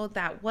was told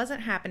that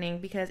wasn't happening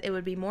because it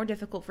would be more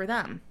difficult for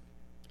them.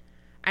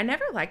 I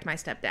never liked my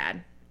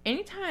stepdad.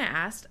 Anytime I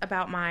asked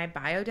about my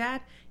bio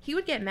dad, he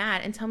would get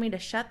mad and tell me to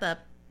shut the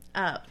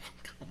up.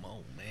 Come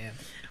on, man.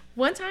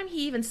 One time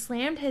he even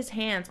slammed his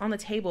hands on the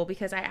table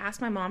because I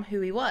asked my mom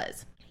who he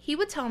was. He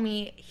would tell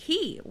me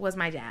he was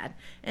my dad,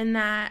 and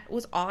that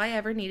was all I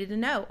ever needed to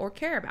know or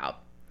care about.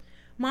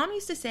 Mom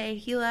used to say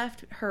he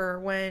left her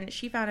when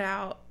she found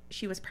out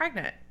she was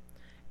pregnant,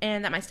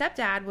 and that my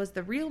stepdad was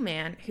the real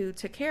man who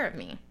took care of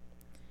me.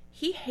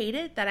 He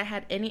hated that I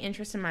had any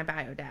interest in my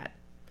bio dad.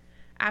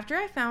 After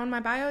I found my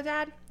bio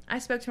dad, I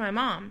spoke to my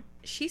mom.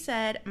 She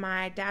said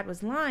my dad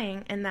was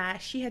lying and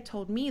that she had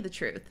told me the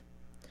truth.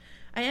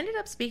 I ended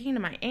up speaking to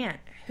my aunt,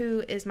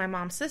 who is my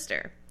mom's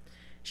sister.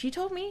 She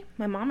told me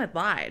my mom had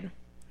lied,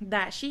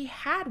 that she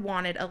had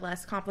wanted a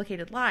less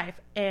complicated life,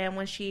 and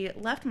when she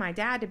left my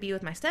dad to be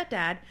with my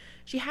stepdad,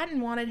 she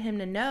hadn't wanted him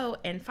to know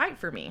and fight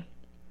for me.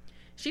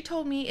 She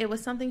told me it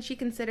was something she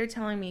considered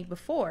telling me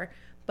before,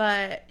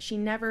 but she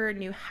never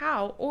knew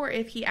how or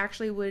if he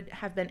actually would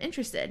have been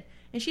interested,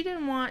 and she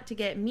didn't want to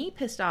get me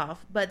pissed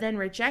off, but then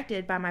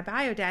rejected by my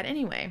bio dad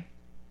anyway.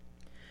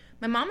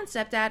 My mom and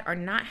stepdad are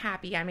not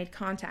happy I made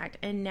contact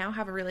and now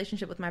have a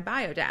relationship with my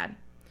bio dad.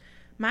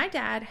 My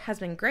dad has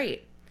been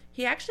great.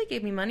 He actually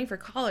gave me money for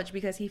college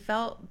because he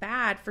felt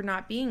bad for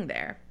not being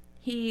there.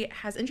 He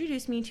has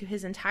introduced me to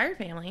his entire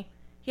family.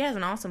 He has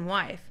an awesome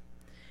wife.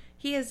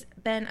 He has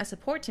been a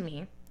support to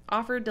me,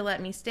 offered to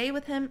let me stay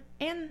with him,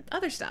 and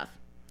other stuff.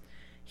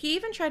 He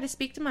even tried to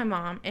speak to my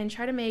mom and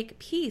try to make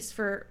peace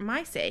for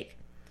my sake.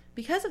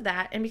 Because of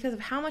that, and because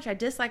of how much I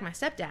dislike my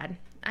stepdad,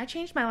 I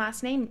changed my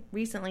last name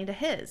recently to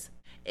his.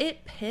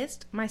 It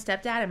pissed my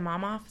stepdad and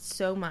mom off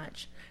so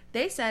much.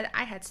 They said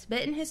I had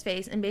spit in his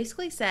face and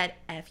basically said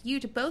F you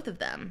to both of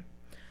them.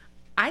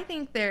 I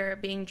think they're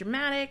being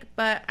dramatic,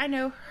 but I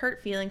know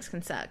hurt feelings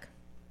can suck.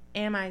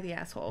 Am I the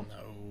asshole?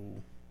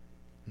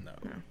 No.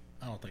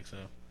 I don't think so.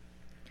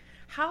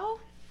 How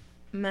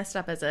messed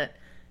up is it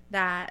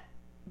that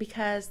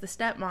because the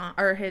stepmom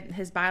or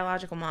his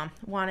biological mom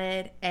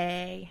wanted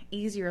a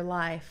easier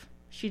life,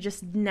 she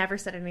just never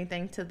said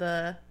anything to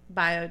the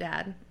bio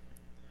dad?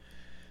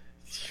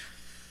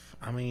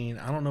 I mean,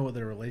 I don't know what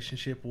their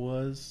relationship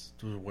was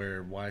to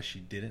why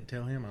she didn't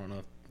tell him. I don't know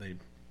if they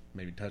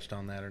maybe touched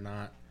on that or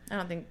not. I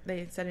don't think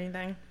they said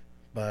anything.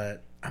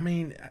 But I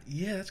mean,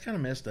 yeah, that's kind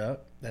of messed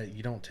up that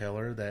you don't tell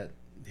her that,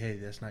 hey,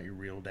 that's not your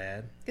real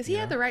dad. Because he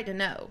had the right to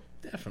know.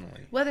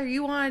 Definitely. Whether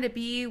you wanted to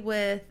be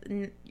with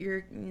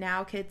your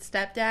now kid's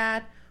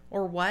stepdad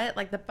or what,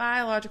 like the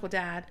biological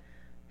dad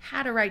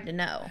had a right to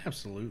know.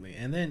 Absolutely.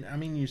 And then, I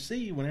mean, you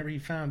see, whenever he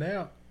found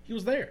out, he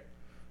was there.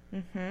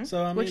 Mm-hmm.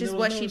 So, I mean, which is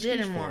what she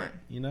didn't want.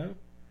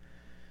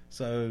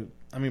 So,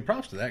 I mean,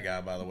 props to that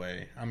guy, by the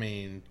way. I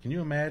mean, can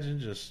you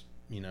imagine just,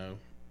 he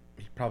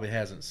probably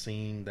hasn't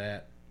seen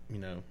that,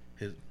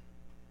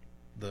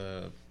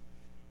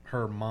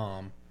 her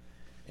mom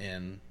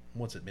in,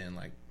 what's it been,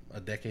 like a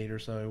decade or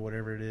so,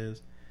 whatever it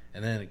is.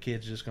 And then a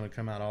kid's just going to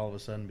come out all of a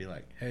sudden and be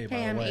like, hey, by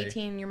the I'm way,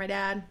 18, you're my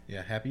dad.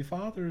 Yeah, happy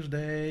Father's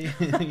Day.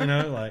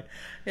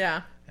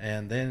 Yeah.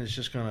 And then it's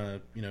just going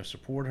to,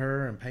 support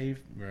her and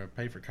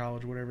pay for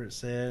college, whatever it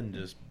said, and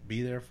just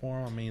be there for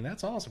him. I mean,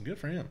 that's awesome. Good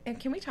for him. And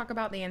can we talk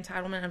about the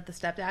entitlement of the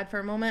stepdad for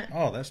a moment?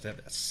 Oh, that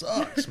stepdad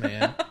sucks,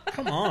 man.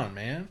 Come on,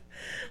 man.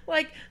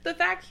 Like, the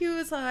fact he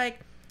was like,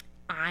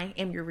 I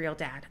am your real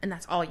dad, and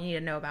that's all you need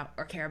to know about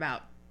or care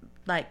about.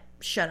 Like,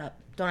 shut up.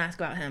 Don't ask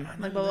about him.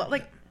 Like, blah, blah, blah.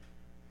 Like,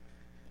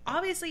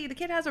 obviously, the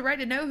kid has a right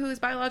to know who his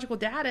biological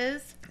dad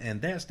is.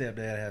 And that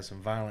stepdad has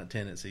some violent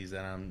tendencies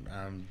that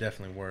I'm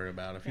definitely worried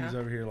about. If he's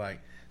over here,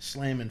 like,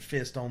 slamming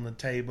fist on the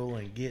table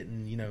and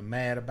getting,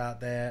 mad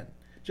about that,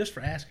 just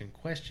for asking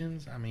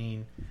questions, I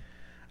mean,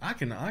 I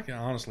can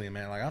honestly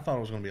imagine. Like, I thought it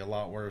was going to be a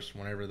lot worse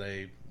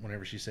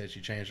whenever she said she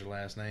changed her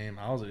last name.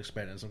 I was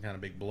expecting some kind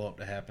of big blow up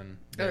to happen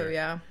there. Oh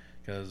yeah,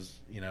 because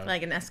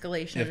like an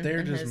escalation. If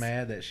they're just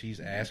mad that she's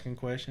asking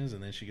questions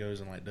and then she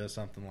goes and like does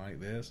something like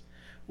this,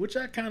 which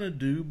I kind of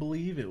do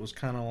believe it was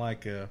kind of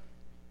like a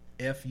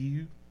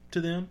fu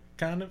to them,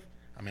 kind of.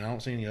 I mean, I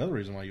don't see any other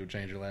reason why you would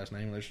change your last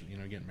name unless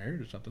getting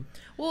married or something.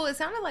 Well, it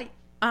sounded like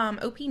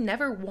OP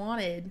never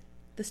wanted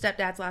the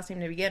stepdad's last name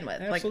to begin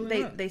with.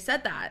 Absolutely like they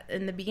said that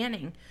in the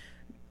beginning.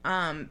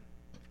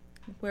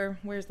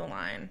 Where's the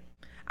line?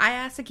 I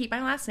asked to keep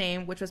my last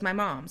name, which was my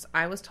mom's.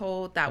 I was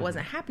told that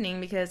wasn't happening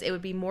because it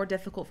would be more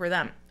difficult for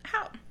them.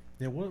 How?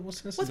 Yeah,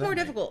 what's more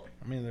difficult?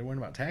 I mean, they're worrying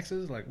about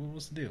taxes. Like,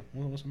 what's the deal?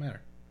 What's the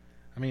matter?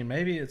 I mean,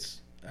 maybe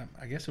it's.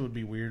 I guess it would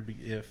be weird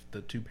if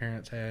the two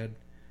parents had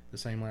the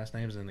same last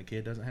names and the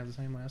kid doesn't have the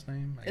same last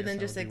name. And then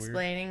just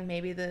explaining weird.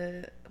 Maybe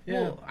the.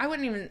 Yeah. Well, I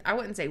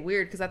wouldn't say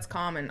weird because that's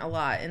common a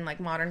lot in like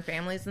modern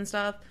families and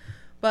stuff.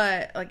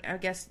 But like, I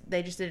guess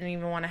they just didn't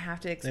even want to have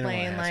to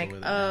explain like,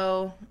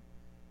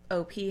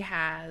 OP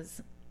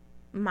has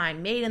my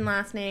maiden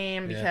last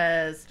name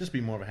because just be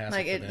more of a hassle.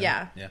 Like for them.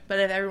 Yeah. But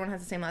if everyone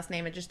has the same last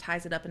name, it just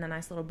ties it up in a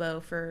nice little bow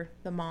for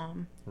the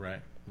mom.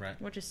 Right.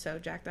 Which is so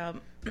jacked up.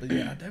 But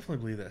yeah, I definitely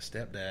believe that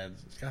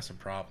stepdad's got some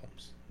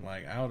problems.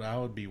 Like I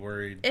would be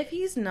worried if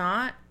he's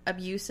not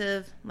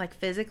abusive, like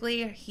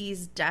physically.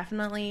 He's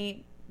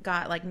definitely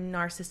got like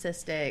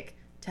narcissistic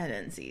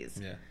tendencies.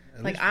 Yeah.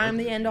 Like, I'm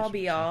the end all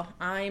be all.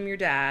 I'm your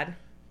dad.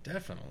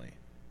 Definitely.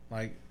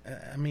 Like,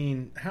 I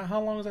mean,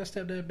 how long has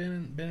that stepdad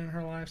been in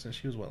her life? Since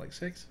she was what, like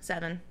 6?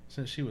 7.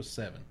 Since she was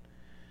 7.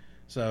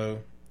 So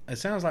it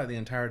sounds like the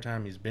entire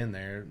time he's been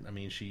there. I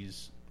mean,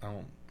 I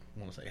don't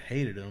want to say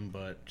hated him,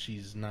 but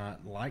she's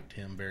not liked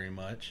him very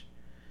much.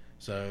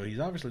 So he's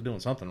obviously doing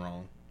something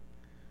wrong.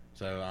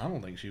 So I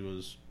don't think she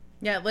was.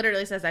 Yeah, it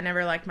literally says, I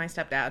never liked my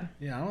stepdad.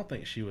 Yeah, I don't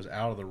think she was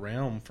out of the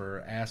realm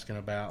for asking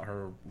about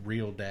her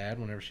real dad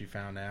whenever she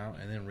found out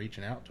and then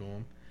reaching out to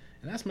him.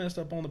 And that's messed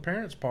up on the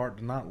parents' part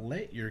to not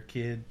let your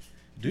kid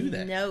do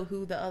that. Know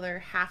who the other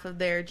half of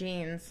their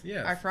genes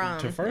are from.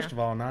 To first of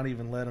all, not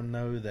even let them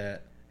know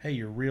that, hey,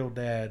 your real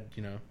dad,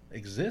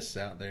 exists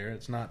out there.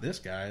 It's not this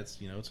guy. It's,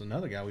 it's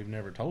another guy we've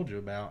never told you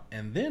about.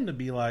 And then to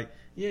be like,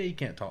 yeah, you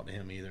can't talk to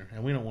him either.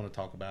 And we don't want to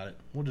talk about it.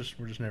 We're just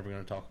never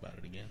going to talk about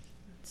it again.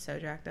 So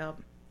jacked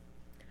up.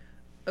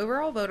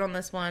 Overall vote on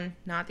this one,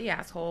 not the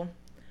asshole.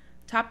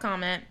 Top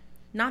comment,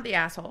 not the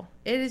asshole.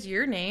 It is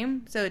your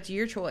name, so it's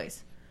your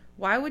choice.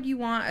 Why would you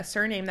want a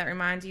surname that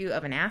reminds you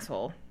of an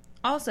asshole?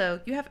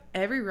 Also, you have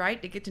every right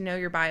to get to know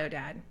your bio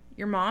dad.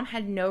 Your mom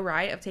had no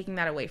right of taking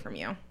that away from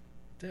you.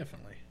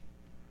 Definitely.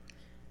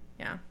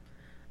 Yeah.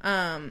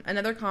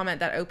 Another comment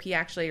that OP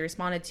actually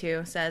responded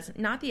to says,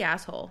 not the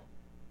asshole.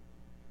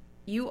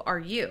 You are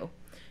you.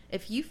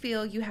 If you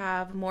feel you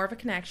have more of a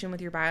connection with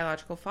your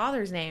biological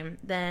father's name,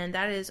 then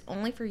that is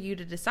only for you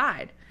to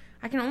decide.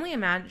 I can only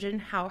imagine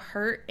how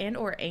hurt and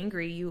or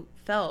angry you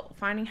felt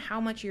finding how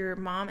much your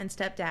mom and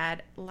stepdad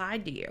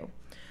lied to you.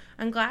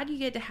 I'm glad you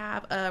get to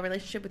have a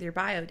relationship with your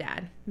bio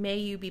dad. May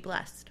you be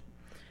blessed.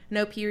 And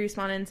OP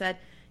responded and said,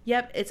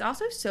 yep, it's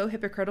also so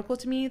hypocritical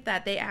to me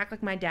that they act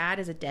like my dad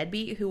is a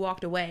deadbeat who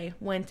walked away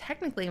when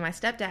technically my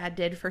stepdad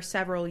did for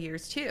several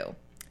years too.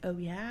 Oh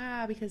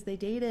yeah, because they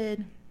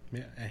dated.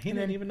 Yeah, and he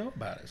didn't even know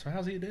about it. So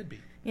how's he a deadbeat?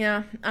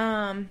 Yeah,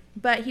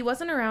 but he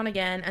wasn't around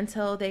again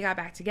until they got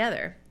back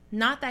together.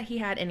 Not that he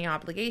had any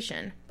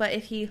obligation, but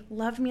if he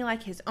loved me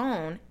like his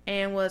own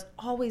and was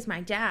always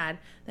my dad,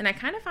 then I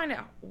kind of find it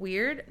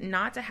weird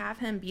not to have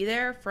him be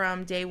there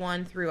from day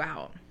one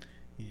throughout.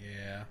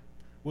 Yeah,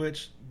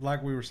 which,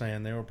 like we were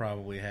saying, they were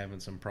probably having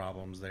some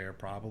problems there,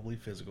 probably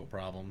physical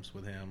problems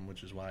with him,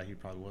 which is why he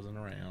probably wasn't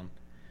around.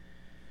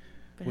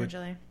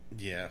 Potentially.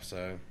 Yeah,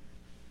 so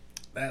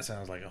that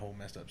sounds like a whole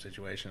messed up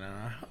situation, and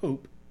I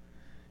hope,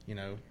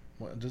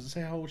 what does it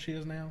say how old she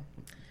is now?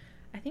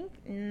 I think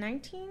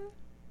 19?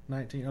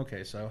 19?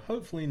 Okay, so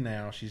hopefully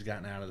now she's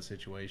gotten out of the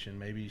situation.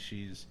 Maybe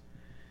she's,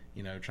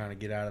 trying to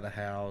get out of the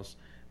house.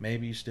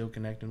 Maybe still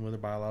connecting with her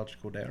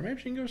biological dad. Or maybe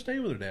she can go stay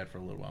with her dad for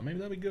a little while. Maybe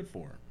that'd be good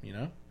for her,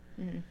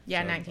 Mm-hmm.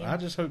 Yeah, so 19. I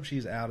just hope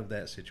she's out of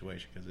that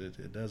situation because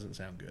it doesn't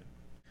sound good.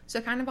 So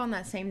kind of on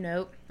that same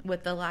note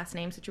with the last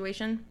name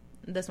situation,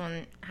 this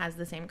one has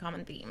the same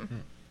common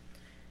theme.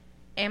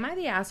 Am I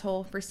the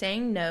asshole for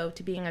saying no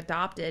to being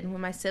adopted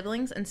when my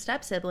siblings and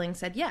step-siblings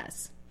said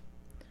yes?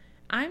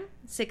 I'm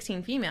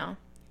 16 female,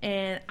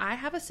 and I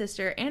have a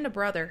sister and a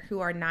brother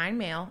who are 9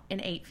 male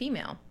and 8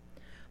 female.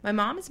 My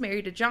mom is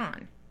married to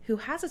John, who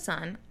has a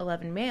son,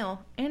 11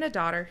 male, and a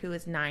daughter who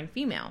is 9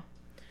 female.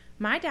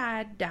 My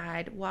dad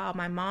died while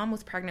my mom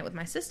was pregnant with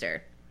my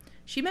sister.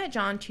 She met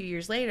John 2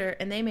 years later,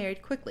 and they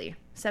married quickly,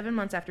 7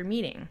 months after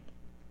meeting.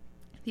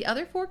 The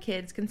other 4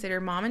 kids consider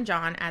Mom and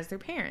John as their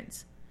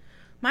parents.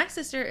 My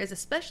sister is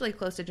especially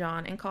close to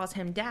John and calls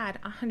him Dad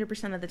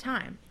 100% of the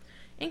time,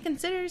 and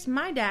considers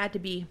my dad to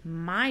be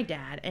my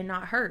dad and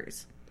not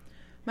hers.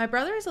 My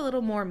brother is a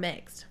little more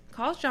mixed,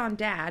 calls John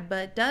Dad,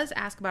 but does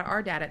ask about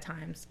our dad at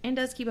times, and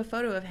does keep a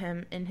photo of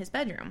him in his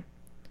bedroom.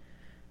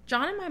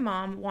 John and my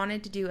mom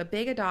wanted to do a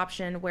big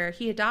adoption where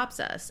he adopts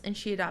us and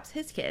she adopts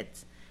his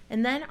kids,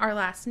 and then our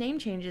last name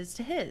changes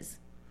to his.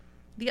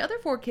 The other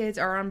 4 kids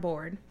are on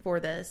board for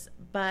this,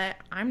 but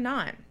I'm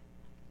not.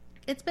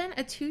 It's been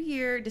a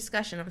 2-year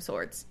discussion of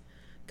sorts.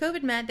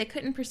 COVID meant they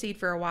couldn't proceed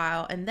for a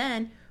while, and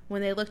then,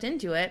 when they looked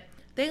into it,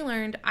 they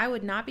learned I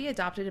would not be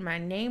adopted and my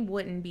name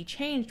wouldn't be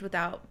changed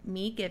without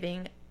me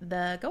giving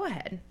the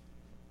go-ahead.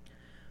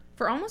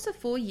 For almost a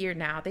full year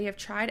now, they have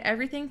tried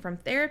everything from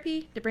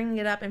therapy to bringing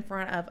it up in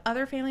front of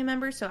other family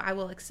members so I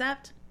will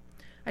accept.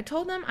 I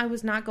told them I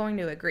was not going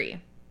to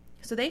agree.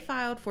 So they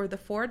filed for the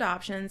 4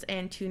 adoptions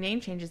and 2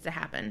 name changes to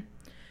happen.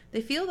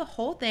 They feel the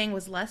whole thing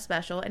was less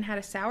special and had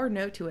a sour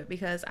note to it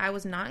because I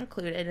was not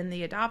included in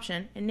the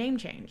adoption and name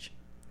change.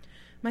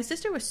 My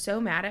sister was so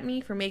mad at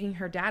me for making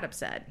her dad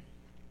upset.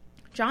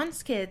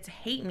 John's kids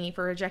hate me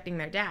for rejecting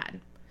their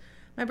dad.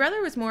 My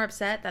brother was more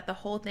upset that the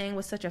whole thing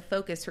was such a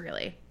focus,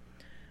 really.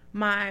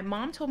 My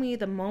mom told me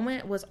the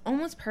moment was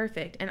almost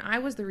perfect and I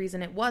was the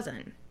reason it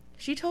wasn't.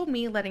 She told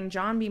me letting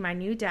John be my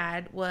new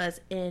dad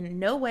was in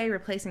no way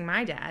replacing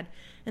my dad,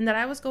 and that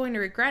I was going to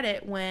regret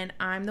it when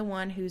I'm the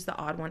one who's the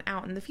odd one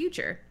out in the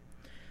future.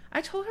 I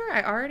told her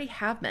I already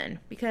have been,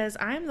 because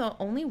I am the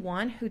only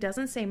one who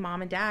doesn't say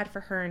mom and dad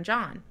for her and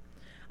John.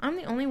 I'm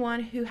the only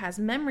one who has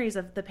memories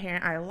of the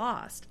parent I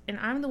lost, and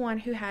I'm the one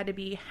who had to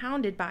be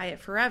hounded by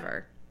it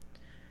forever.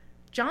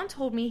 John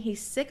told me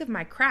he's sick of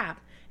my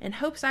crap and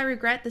hopes I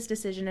regret this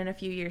decision in a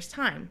few years'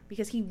 time,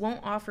 because he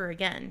won't offer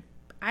again.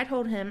 I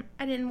told him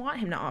I didn't want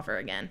him to offer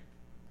again.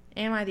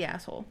 Am I the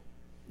asshole?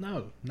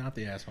 No, not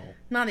the asshole.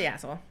 Not the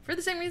asshole. For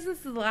the same reasons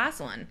as the last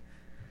one.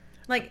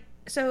 Like,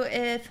 so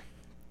if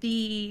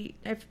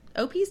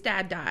OP's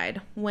dad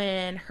died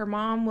when her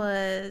mom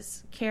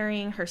was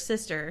carrying her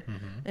sister,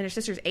 and her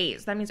sister's 8,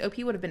 so that means OP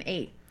would have been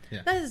 8.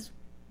 Yeah. That is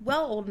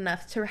well old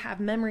enough to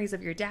have memories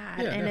of your dad.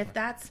 Yeah, and definitely.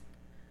 if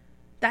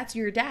that's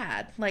your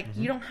dad, like,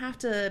 you don't have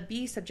to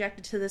be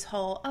subjected to this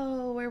whole,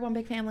 oh, we're one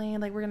big family,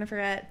 like, we're gonna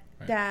forget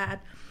dad.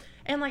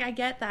 And, like, I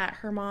get that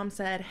her mom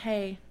said,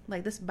 hey,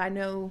 like, this by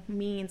no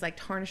means, like,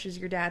 tarnishes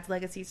your dad's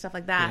legacy, stuff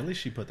like that. Yeah, at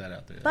least she put that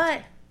out there.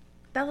 But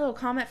that little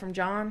comment from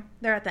John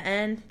there at the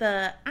end,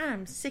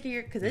 I'm sick of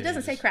your, because it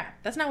doesn't say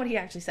crap. That's not what he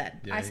actually said.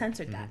 Yeah, I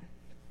censored that.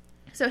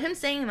 So him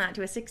saying that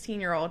to a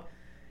 16-year-old,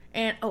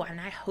 and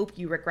I hope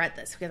you regret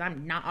this because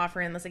I'm not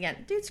offering this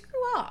again. Dude, screw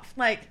off.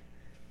 Like,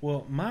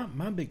 well,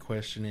 my big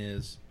question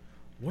is,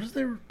 what is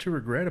there to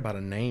regret about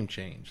a name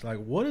change? Like,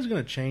 what is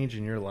going to change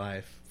in your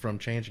life from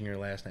changing your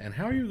last name? And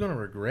how are you going to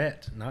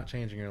regret not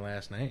changing your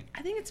last name?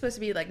 I think it's supposed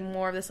to be, like,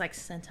 more of this, like,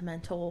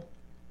 sentimental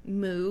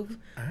move.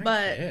 I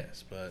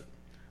guess, but,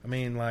 I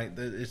mean, like,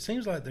 it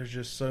seems like there's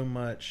just so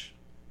much,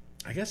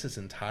 I guess it's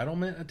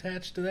entitlement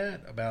attached to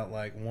that, about,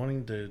 like,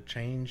 wanting to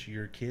change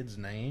your kid's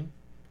name.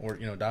 Or,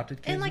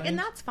 adopted kids' names. And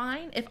that's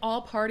fine if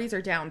all parties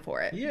are down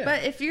for it. Yeah.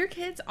 But if your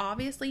kid's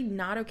obviously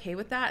not okay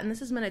with that, and this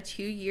has been a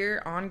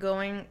 2-year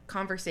ongoing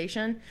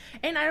conversation,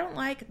 and I don't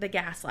like the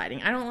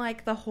gaslighting. I don't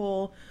like the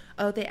whole,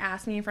 they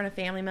asked me in front of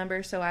family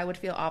members, so I would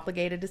feel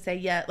obligated to say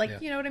yeah.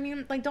 Like, you know what I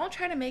mean? Like, don't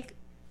try to make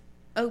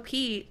OP,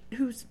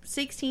 who's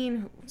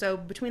 16, so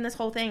between this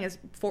whole thing is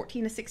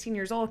 14 to 16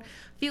 years old,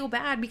 feel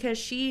bad because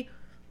she,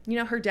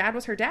 her dad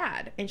was her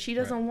dad, and she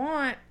doesn't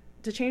want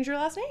to change her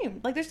last name.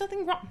 Like, there's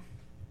nothing wrong.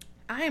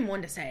 I am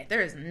one to say there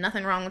is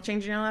nothing wrong with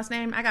changing your last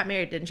name. I got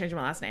married, didn't change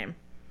my last name.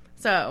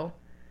 So,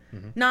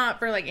 not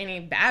for, like, any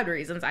bad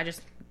reasons. I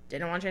just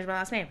didn't want to change my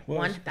last name.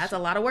 Well, that's a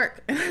lot of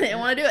work. I didn't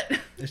want to do it.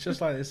 It's just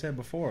like they said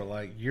before,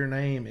 like, your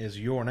name is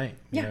your name.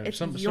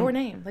 It's your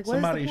name. Like, what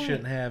somebody is the point?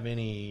 shouldn't have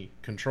any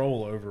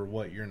control over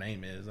what your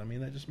name is. I mean,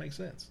 that just makes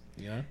sense,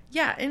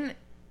 Yeah, and,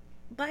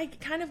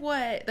 like, kind of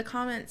what the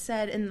comment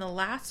said in the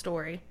last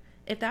story,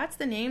 if that's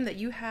the name that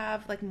you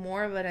have, like,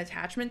 more of an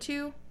attachment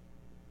to,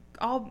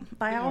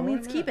 by all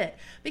means keep it,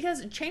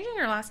 because changing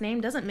your last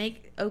name doesn't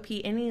make OP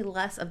any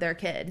less of their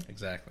kid.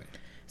 Exactly.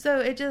 So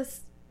it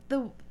just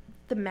the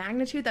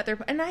magnitude that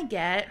and I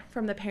get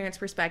from the parents'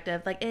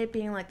 perspective, like it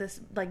being like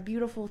this like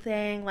beautiful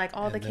thing, like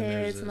all the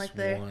kids and like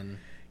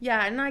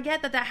and I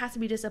get that has to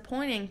be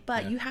disappointing,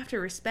 but you have to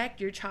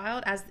respect your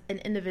child as an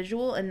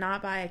individual and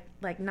not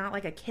not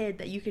like a kid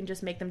that you can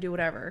just make them do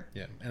whatever.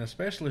 Yeah, and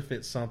especially if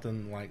it's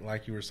something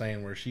like you were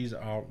saying where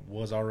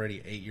was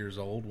already 8 years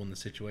old when the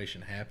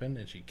situation happened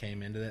and she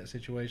came into that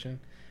situation.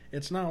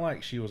 It's not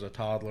like she was a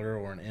toddler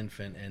or an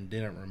infant and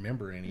didn't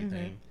remember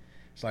anything.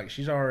 It's like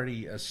she's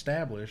already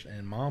established,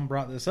 and mom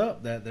brought this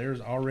up, that there's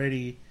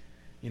already,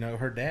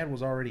 her dad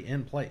was already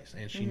in place,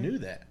 and she knew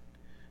that.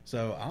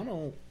 So I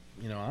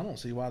don't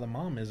see why the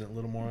mom isn't a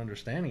little more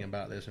understanding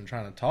about this and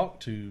trying to talk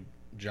to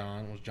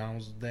John. John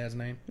was his dad's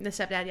name? The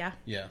stepdad, yeah.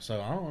 Yeah,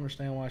 so I don't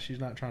understand why she's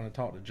not trying to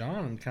talk to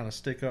John and kind of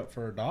stick up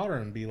for her daughter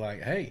and be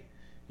like, hey,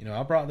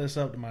 I brought this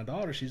up to my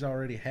daughter. She's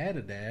already had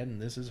a dad,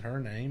 and this is her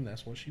name.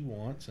 That's what she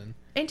wants.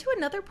 And to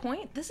another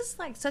point, this is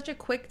like such a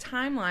quick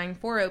timeline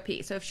for OP.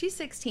 So if she's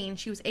 16,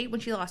 she was 8 when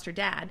she lost her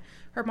dad.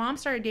 Her mom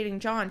started dating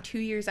John 2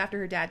 years after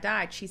her dad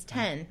died. She's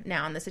 10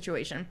 now in this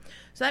situation.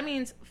 So that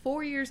means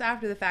 4 years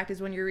after the fact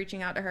is when you're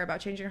reaching out to her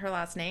about changing her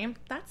last name.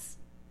 That's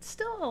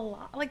still a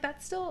lot. Like,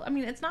 that's still, I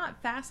mean, it's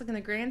not fast, like, in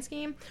the grand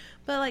scheme,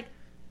 but, like,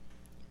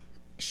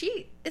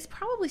 she is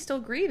probably still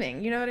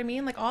grieving, you know what I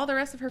mean? Like, all the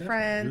rest of her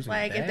friends,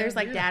 like, if there's,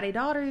 like,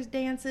 daddy-daughters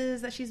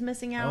dances that she's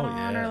missing out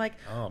on, or, like,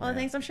 all the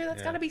things, I'm sure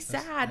that's got to be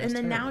sad. That's and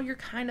then terrible. Now you're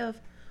kind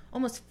of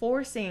almost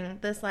forcing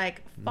this,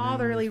 like,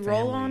 fatherly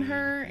role on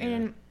her,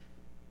 and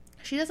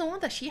she doesn't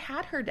want that. She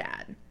had her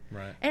dad.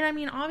 Right. And, I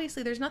mean,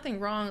 obviously, there's nothing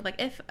wrong. Like,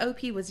 if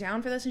OP was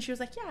down for this, and she was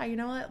like, yeah, you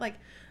know what, like...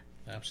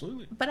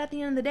 Absolutely. But at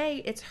the end of the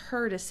day, it's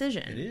her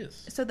decision. It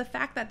is. So the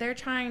fact that they're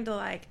trying to,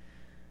 like...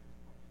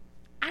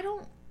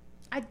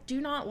 I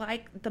do not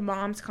like the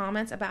mom's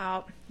comments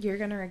about, you're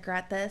going to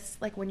regret this,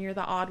 like, when you're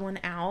the odd one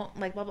out,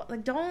 like, blah, blah.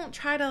 Like, don't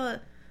try to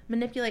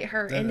manipulate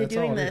her into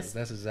doing this.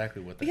 That's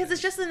exactly what that because is.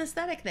 It's just an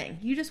aesthetic thing.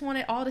 You just want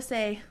it all to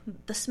say,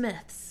 the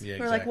Smiths,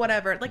 or, like,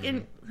 whatever. Like,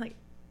 in, like,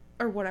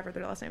 or whatever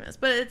their last name is.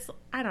 But it's,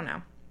 I don't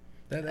know.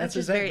 That's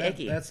just very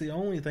icky. That's the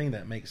only thing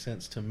that makes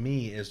sense to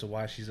me as to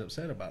why she's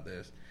upset about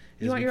this.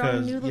 Is you want because, your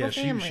own new little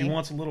family. She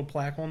wants a little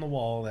plaque on the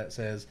wall that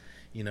says,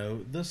 you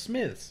know, the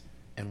Smiths.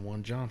 And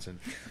one Johnson.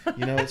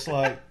 You know, it's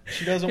like,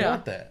 she doesn't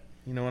want that.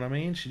 You know what I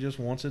mean? She just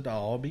wants it to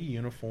all be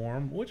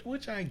uniform,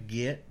 which I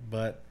get,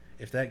 but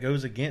if that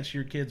goes against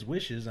your kid's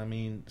wishes, I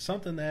mean,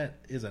 something that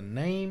is a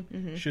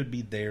name should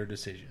be their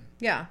decision.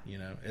 Yeah. You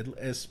know,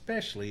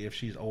 especially if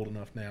she's old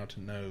enough now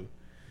to know,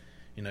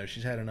 you know,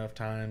 she's had enough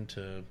time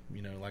to,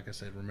 you know, like I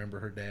said, remember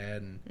her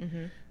dad,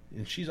 and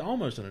she's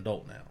almost an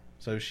adult now.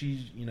 So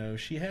she's, you know,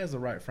 she has the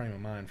right frame of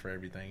mind for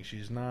everything.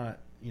 She's not,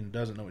 you know,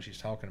 doesn't know what she's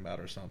talking about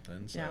or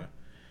something. So.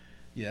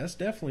 Yeah, that's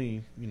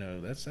definitely, you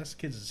know, that's the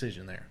kid's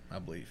decision there, I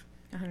believe.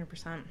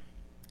 100%.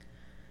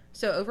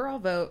 So overall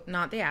vote,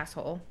 not the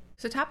asshole.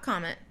 So top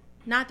comment,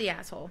 not the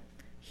asshole.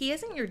 He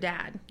isn't your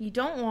dad. You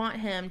don't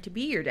want him to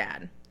be your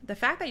dad. The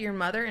fact that your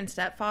mother and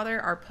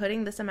stepfather are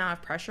putting this amount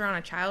of pressure on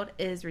a child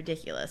is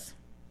ridiculous.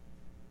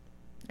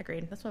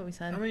 Agreed. That's what we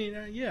said. I mean,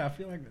 yeah, I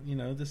feel like, you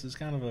know, this is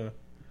kind of a...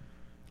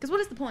 Because what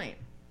is the point?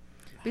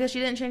 Because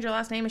she didn't change her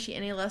last name, is she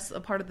any less a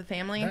part of the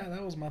family?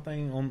 That was my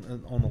thing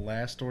on the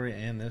last story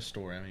and this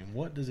story. I mean,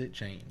 what does it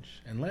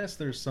change? Unless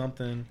there's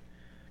something,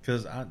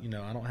 because I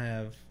don't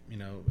have, you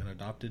know, an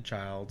adopted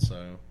child,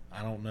 so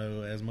I don't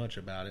know as much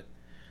about it.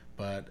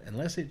 But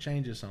unless it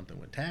changes something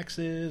with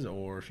taxes,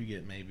 or if you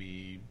get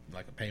maybe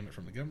like a payment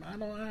from the government,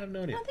 I have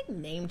no idea. I don't think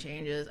name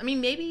changes. I mean,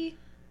 maybe.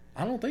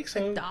 I don't think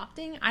so.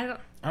 Adopting? I don't.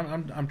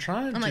 I'm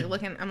trying. I'm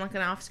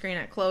looking off screen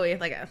at Chloe.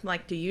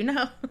 Like, do you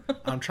know?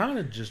 I'm trying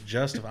to just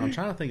justify. I'm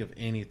trying to think of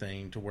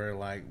anything to where,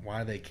 like,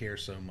 why they care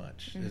so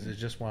much. This is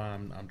just why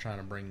I'm trying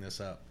to bring this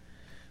up.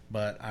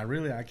 But I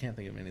can't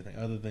think of anything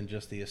other than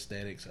just the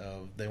aesthetics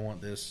of they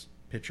want this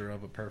picture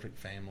of a perfect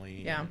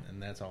family. Yeah.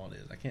 And that's all it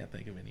is. I can't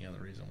think of any other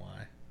reason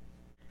why.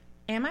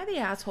 Am I the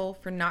asshole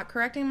for not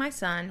correcting my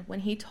son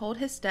when he told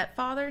his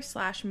stepfather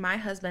 / my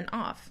husband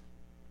off?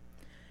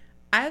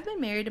 I have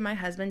been married to my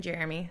husband,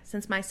 Jeremy,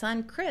 since my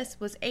son, Chris,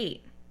 was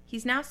 8.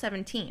 He's now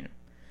 17.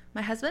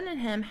 My husband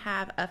and him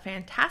have a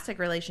fantastic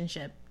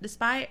relationship,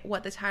 despite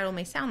what the title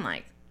may sound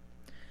like.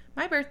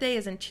 My birthday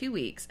is in 2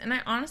 weeks, and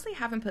I honestly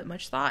haven't put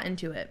much thought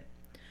into it.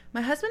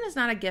 My husband is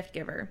not a gift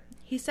giver.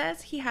 He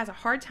says he has a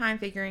hard time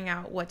figuring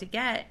out what to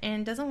get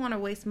and doesn't want to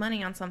waste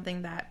money on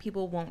something that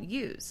people won't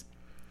use.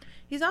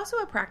 He's also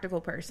a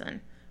practical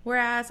person,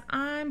 whereas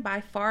I'm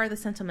by far the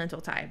sentimental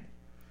type.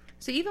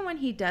 So even when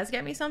he does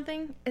get me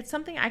something, it's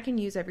something I can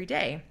use every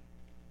day,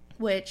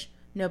 which,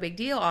 no big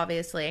deal,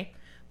 obviously,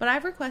 but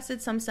I've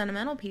requested some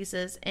sentimental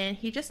pieces and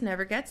he just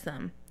never gets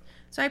them.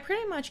 So I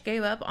pretty much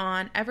gave up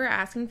on ever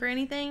asking for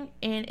anything,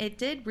 and it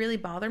did really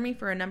bother me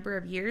for a number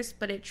of years,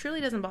 but it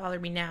truly doesn't bother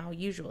me now,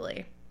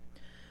 usually.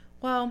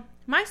 Well,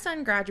 my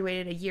son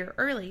graduated a year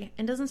early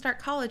and doesn't start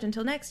college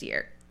until next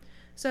year.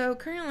 So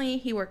currently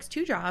he works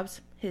 2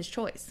 jobs, his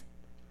choice.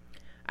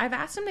 I've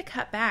asked him to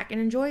cut back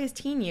and enjoy his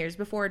teen years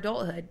before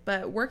adulthood,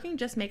 but working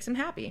just makes him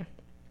happy.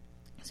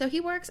 So he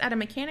works at a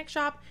mechanic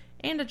shop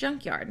and a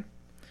junkyard.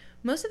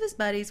 Most of his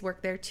buddies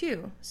work there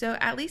too, so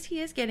at least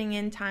he is getting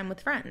in time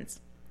with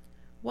friends.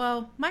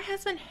 Well, my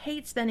husband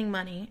hates spending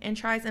money and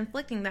tries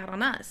inflicting that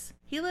on us.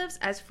 He lives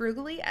as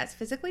frugally as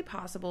physically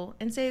possible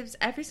and saves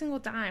every single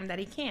dime that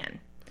he can.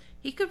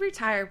 He could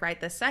retire right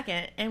this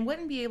second and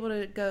wouldn't be able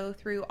to go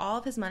through all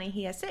of his money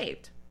he has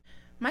saved.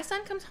 My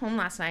son comes home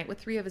last night with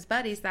 3 of his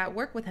buddies that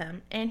work with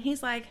him, and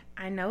he's like,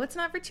 I know it's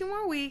not for 2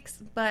 more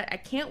weeks, but I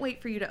can't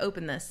wait for you to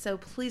open this, so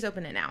please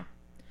open it now.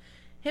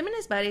 Him and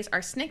his buddies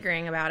are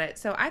snickering about it,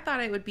 so I thought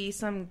it would be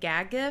some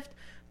gag gift,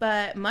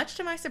 but much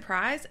to my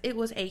surprise, it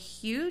was a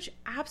huge,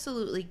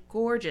 absolutely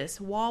gorgeous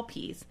wall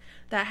piece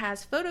that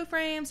has photo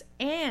frames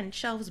and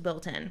shelves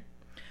built in.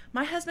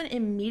 My husband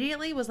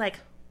immediately was like,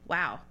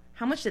 wow,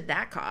 how much did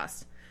that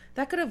cost?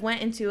 That could have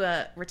went into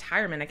a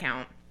retirement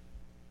account.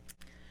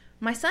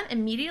 My son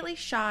immediately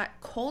shot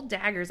cold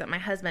daggers at my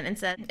husband and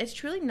said, it's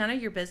truly none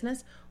of your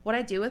business what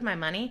I do with my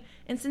money,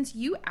 and since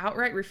you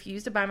outright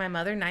refuse to buy my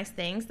mother nice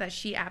things that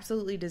she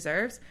absolutely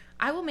deserves,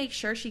 I will make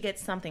sure she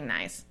gets something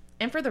nice.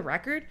 And for the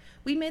record,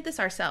 we made this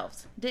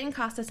ourselves. Didn't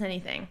cost us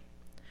anything.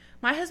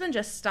 My husband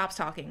just stops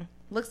talking,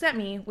 looks at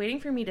me, waiting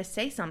for me to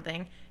say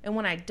something, and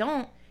when I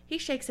don't, he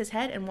shakes his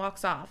head and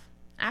walks off.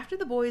 After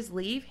the boys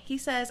leave, he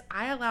says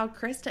I allowed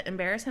Chris to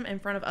embarrass him in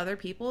front of other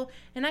people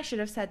and I should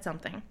have said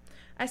something.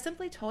 I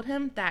simply told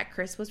him that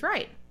Chris was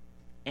right.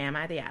 Am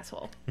I the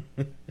asshole?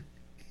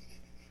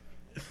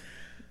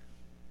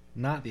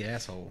 Not the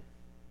asshole.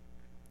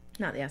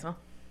 Not the asshole.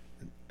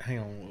 Hang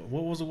on.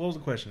 What was the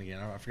question again?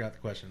 I forgot the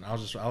question. I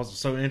was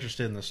so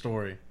interested in the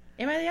story.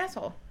 Am I the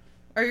asshole?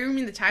 Or you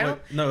mean the title?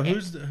 Wait, no,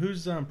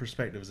 whose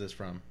perspective is this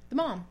from? The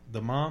mom.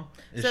 The mom?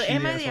 So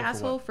am I the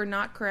asshole for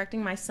not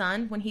correcting my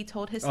son when he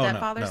told his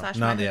stepfather slash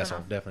not the asshole.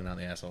 Definitely not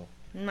the asshole.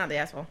 Not the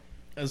asshole.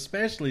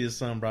 Especially his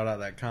son brought out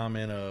that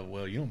comment of,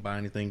 well, you don't buy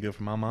anything good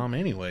for my mom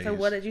anyways. So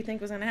what did you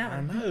think was going to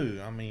happen? I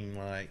know. I mean,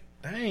 like,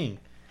 dang.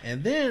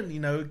 And then,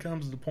 it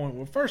comes to the point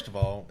where, first of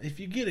all, if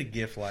you get a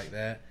gift like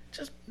that,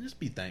 just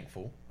be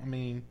thankful. I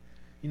mean,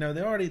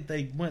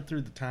 they went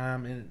through the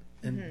time and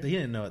they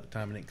didn't know at the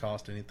time it didn't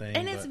cost anything.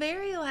 And it's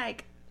very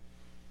like,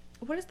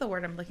 what is the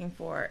word I'm looking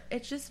for?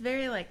 It's just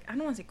very like, I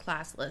don't want to say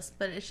classless,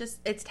 but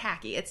it's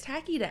tacky. It's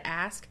tacky to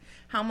ask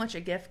how much a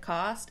gift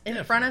cost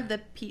in front of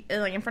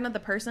the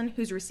person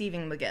who's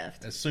receiving the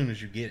gift. As soon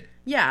as you get it.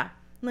 Yeah.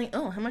 Like,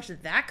 oh, how much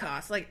did that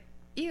cost? Like,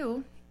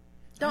 ew.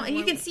 And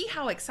you can see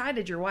how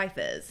excited your wife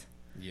is.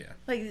 Yeah.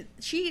 Like,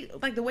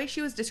 the way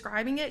she was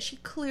describing it, she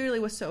clearly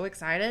was so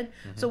excited.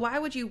 Mm-hmm. So why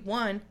would you,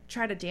 one,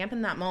 try to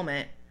dampen that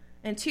moment?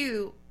 And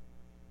two,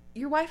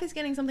 your wife is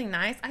getting something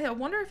nice. I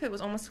wonder if it was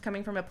almost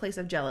coming from a place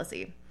of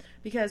jealousy.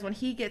 Because when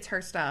he gets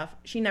her stuff,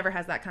 she never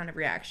has that kind of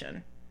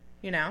reaction.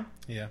 Yeah,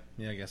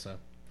 I guess so.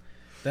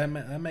 That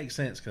makes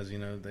sense because,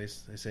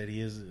 they said he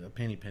is a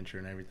penny pincher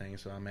and everything.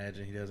 So I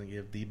imagine he doesn't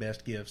give the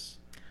best gifts.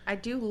 I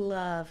do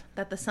love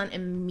that the son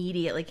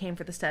immediately came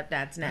for the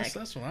stepdad's neck.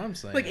 That's what I'm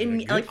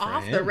saying. Like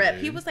off the rip.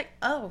 Dude. He was like,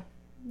 oh,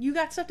 you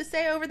got stuff to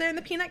say over there in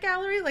the peanut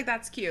gallery? Like,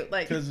 that's cute.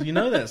 Like, because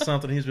that's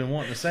something he's been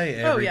wanting to say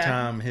every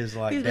time his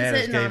dad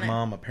has gave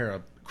mom a pair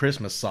of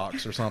Christmas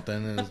socks or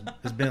something, and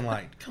has been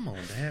like, come on,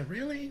 Dad,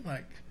 really?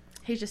 Like,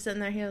 he's just sitting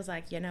there. He was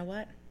like, you know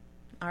what?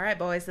 All right,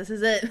 boys, this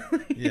is it.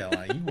 Yeah,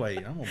 like, you wait,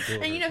 I'm gonna do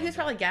it. And he was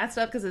probably gassed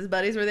up because his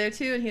buddies were there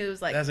too, and he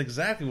was like, that's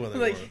exactly what they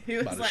were. He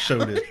was about like, to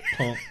show this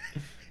pump.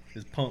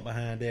 His pump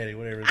behind daddy,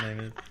 whatever his name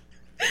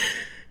is.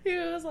 He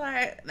was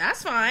like,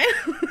 that's fine.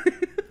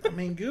 I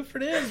mean, good for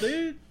them,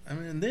 dude. I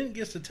mean, and then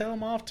gets to tell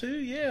them off too.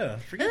 Yeah,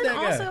 forget and that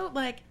guy. Also,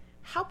 like,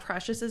 how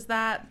precious is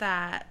that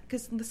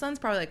because the son's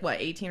probably like,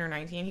 what, 18 or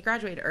 19? He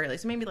graduated early,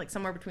 so maybe like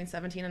somewhere between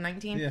 17 and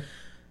 19. Yeah.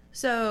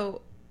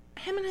 So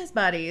him and his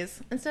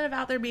buddies, instead of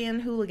out there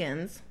being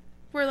hooligans,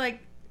 were like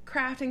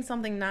crafting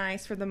something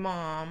nice for the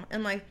mom,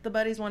 and like the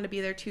buddies wanted to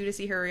be there too to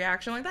see her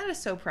reaction. Like, that is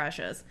so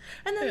precious.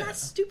 And then that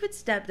stupid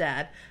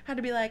stepdad had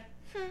to be like,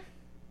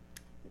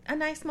 a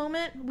nice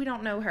moment. We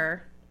don't know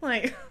her.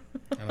 Like,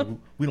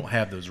 we don't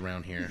have those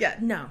around here. Yeah,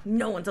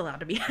 no one's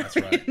allowed to be happy. That's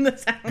right. In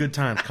this house. Good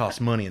times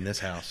cost money in this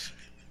house.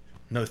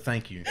 No,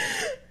 thank you.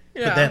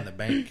 Yeah. Put that in the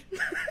bank.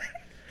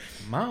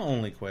 My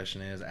only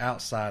question is,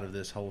 outside of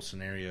this whole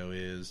scenario,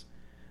 is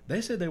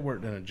they said they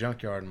worked in a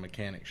junkyard and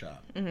mechanic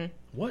shop. Mm-hmm.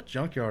 What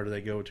junkyard do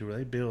they go to where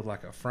they build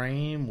like a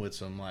frame with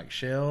some like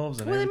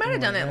shelves? And they might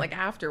have done it like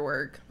after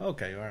work.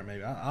 Okay, all right,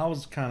 maybe. I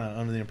was kind of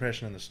under the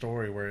impression in the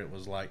story where it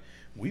was like,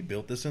 we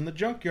built this in the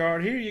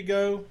junkyard, here you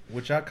go.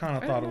 Which I kind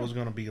of thought it was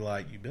going to be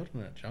like, you built it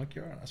in a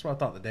junkyard? That's what I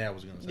thought the dad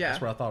was going to say. Yeah.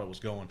 That's where I thought it was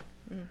going.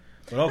 Mm.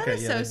 But okay,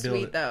 that is so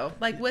sweet, though.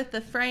 Like with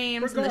the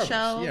frames and the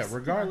shelves. Yeah,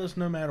 regardless,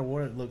 no matter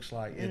what it looks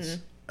like, it's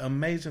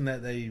amazing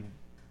that they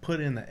put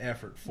in the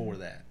effort for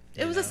that.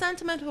 It was a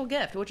sentimental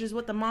gift, which is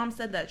what the mom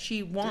said that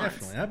she wants.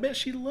 Definitely. I bet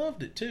she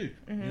loved it, too.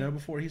 Mm-hmm.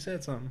 Before he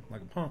said something, like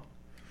a pump.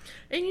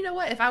 And you know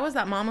what? If I was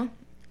that mama,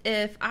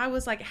 if I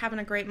was, like, having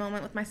a great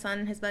moment with my son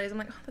and his buddies, I'm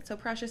like, oh, that's so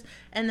precious.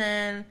 And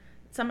then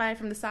somebody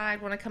from the side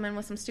want to come in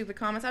with some stupid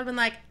comments, I'd have been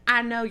like,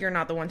 I know you're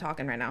not the one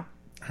talking right now.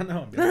 I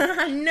know.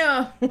 I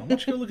know. Why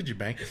don't you go look at your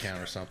bank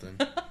account or something?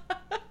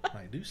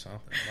 Like, do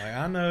something. Like,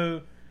 I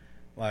know,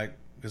 like,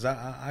 because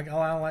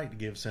I like to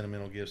give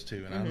sentimental gifts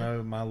too, and I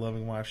know my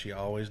loving wife, she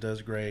always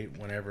does great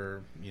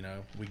whenever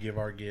we give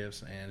our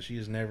gifts, and she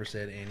has never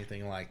said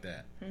anything like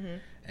that.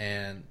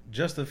 And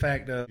just the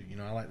fact of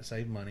I like to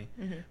save money,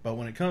 but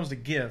when it comes to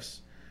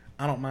gifts,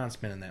 I don't mind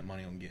spending that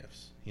money on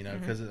gifts,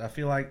 because I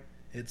feel like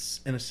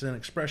it's an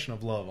expression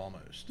of love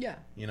almost. Yeah.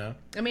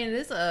 I mean, it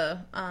is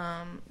a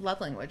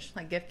love language,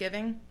 like gift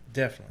giving.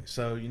 Definitely.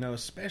 So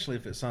especially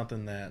if it's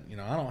something that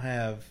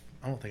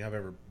I don't think I've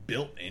ever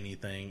built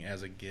anything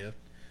as a gift.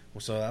 Well,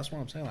 so that's what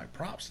I'm saying. Like,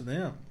 props to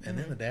them. And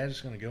then the dad's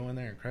just going to go in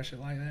there and crush it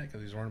like that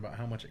because he's worried about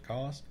how much it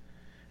costs.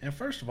 And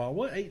first of all,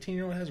 what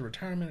 18-year-old has a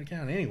retirement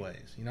account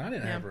anyways? I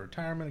didn't have a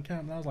retirement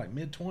account when I was like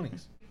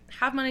mid-20s.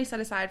 Have money set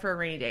aside for a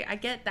rainy day. I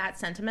get that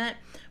sentiment.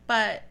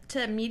 But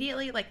to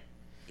immediately, like,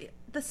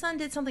 the son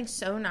did something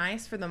so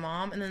nice for the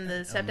mom, and then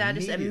the stepdad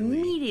just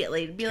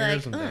immediately be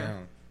like,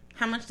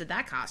 how much did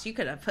that cost? You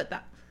could have put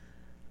that.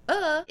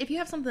 If you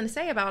have something to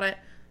say about it,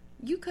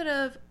 you could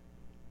have,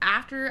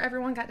 after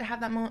everyone got to have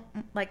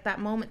that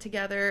moment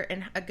together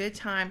and a good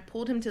time,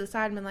 pulled him to the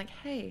side and been like,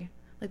 hey,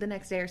 like the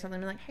next day or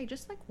something, and be like, hey,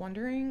 just like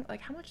wondering,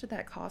 like, how much did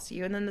that cost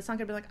you? And then the son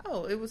could be like,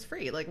 oh, it was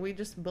free. Like, we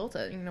just built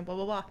it, you know, blah,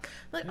 blah, blah.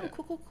 Like,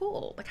 oh,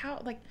 cool. Like,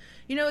 how, like,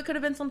 you know, it could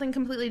have been something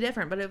completely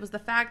different, but it was the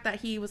fact that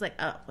he was like,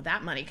 oh, well,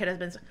 that money could have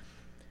been,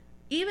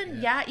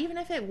 even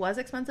if it was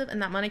expensive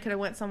and that money could have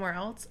went somewhere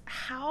else,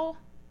 how,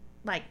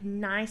 like,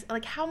 nice,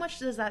 like, how much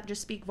does that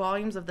just speak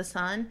volumes of the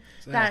son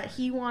that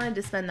he wanted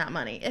to spend that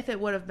money? If it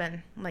would have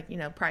been, like, you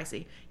know,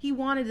 pricey, he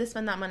wanted to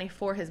spend that money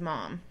for his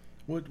mom.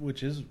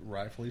 Which is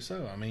rightfully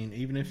so. I mean,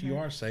 even if you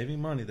are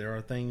saving money, there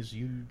are things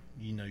you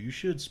know you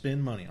should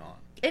spend money on.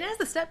 And as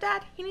the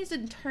stepdad, he needs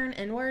to turn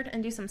inward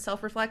and do some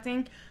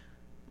self-reflecting,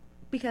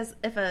 because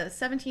if a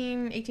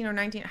 17, 18, or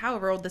 19,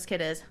 however old this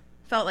kid is,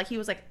 felt like he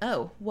was like,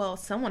 oh, well,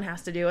 someone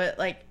has to do it.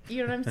 Like,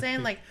 you know what I'm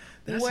saying? Like,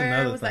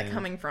 where was that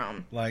coming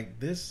from?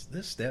 Like, this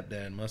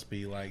stepdad must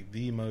be, like,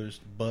 the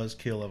most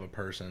buzzkill of a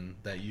person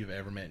that you've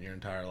ever met in your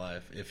entire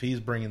life. If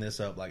he's bringing this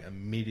up, like,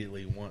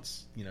 immediately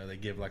once, you know, they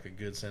give, like, a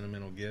good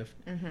sentimental gift,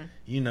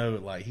 you know,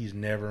 like, he's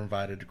never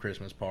invited to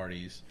Christmas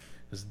parties.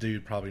 This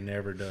dude probably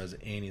never does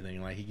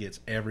anything. Like, he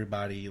gets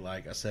everybody,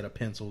 like, a set of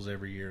pencils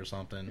every year or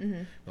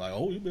something. Like,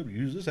 oh, you better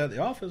use this at the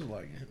office.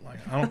 Like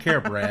I don't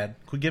care, Brad.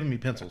 Quit giving me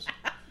pencils.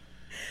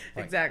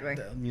 Like, exactly.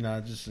 You know,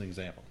 just an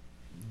example.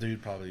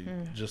 Dude, probably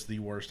just the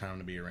worst time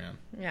to be around.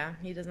 Yeah,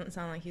 he doesn't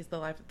sound like he's the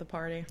life of the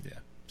party. Yeah,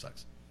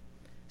 sucks.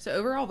 So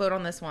overall vote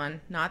on this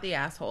one, not the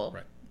asshole.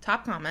 Right.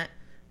 Top comment,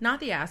 not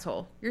the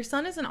asshole. Your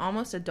son is an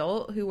almost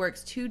adult who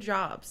works 2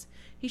 jobs.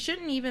 He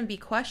shouldn't even be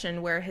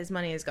questioned where his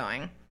money is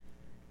going.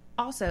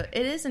 Also,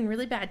 it is in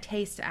really bad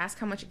taste to ask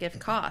how much a gift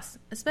costs,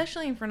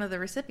 especially in front of the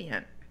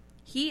recipient.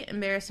 He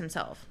embarrassed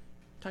himself.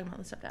 Talking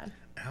about the stepdad.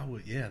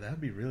 Yeah, that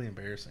would be really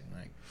embarrassing.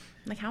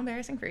 Like, how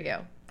embarrassing for you?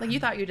 Like, you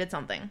thought you did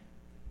something.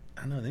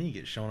 I know, then you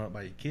get shown up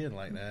by your kid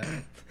like that.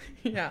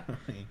 Yeah.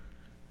 I mean,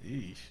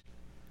 yeesh.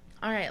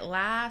 All right,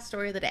 last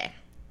story of the day.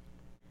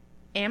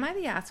 Am I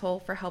the asshole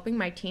for helping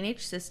my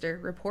teenage sister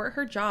report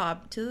her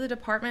job to the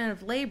Department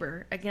of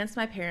Labor against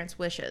my parents'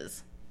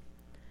 wishes?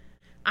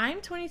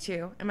 I'm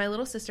 22 and my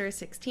little sister is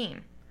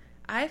 16.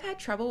 I've had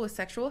trouble with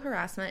sexual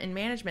harassment and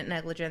management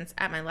negligence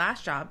at my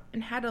last job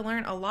and had to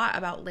learn a lot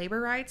about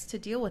labor rights to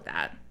deal with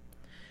that.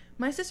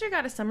 My sister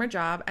got a summer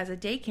job as a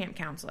day camp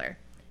counselor.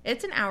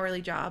 It's an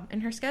hourly job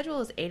and her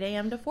schedule is 8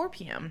 a.m. to 4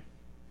 p.m.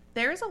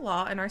 There is a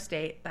law in our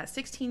state that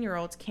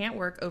 16-year-olds can't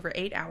work over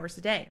 8 hours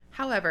a day.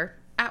 However,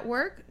 at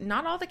work,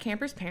 not all the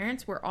campers'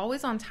 parents were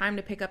always on time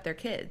to pick up their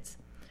kids.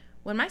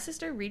 When my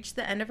sister reached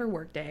the end of her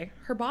workday,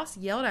 her boss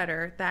yelled at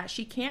her that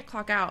she can't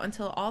clock out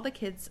until all the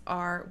kids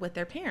are with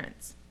their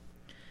parents.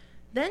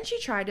 Then she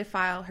tried to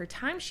file her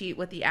timesheet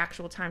with the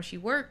actual time she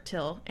worked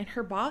till, and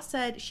her boss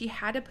said she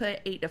had to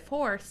put 8 to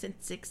 4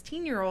 since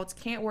 16-year-olds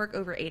can't work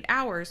over 8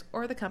 hours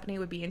or the company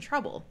would be in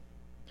trouble.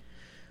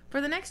 For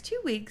the next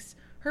 2 weeks,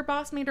 her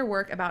boss made her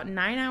work about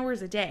 9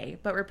 hours a day,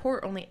 but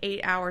report only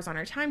 8 hours on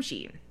her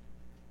timesheet.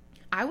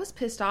 I was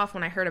pissed off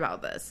when I heard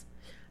about this.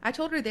 I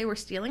told her they were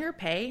stealing her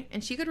pay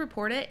and she could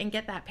report it and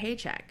get that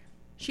paycheck.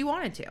 She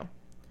wanted to.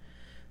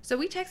 So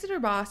we texted her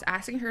boss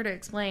asking her to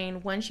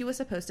explain when she was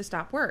supposed to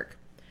stop work.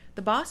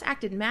 The boss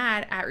acted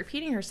mad at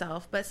repeating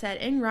herself, but said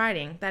in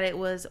writing that it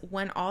was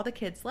when all the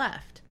kids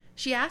left.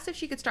 She asked if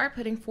she could start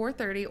putting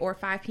 4:30 or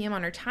 5 p.m.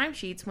 on her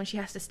timesheets when she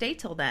has to stay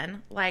till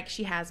then, like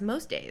she has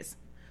most days.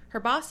 Her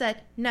boss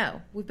said,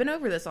 no, we've been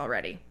over this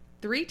already.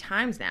 3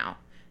 times now.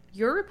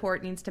 Your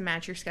report needs to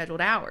match your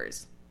scheduled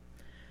hours.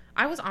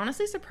 I was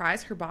honestly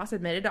surprised her boss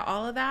admitted to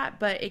all of that,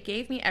 but it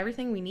gave me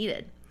everything we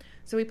needed.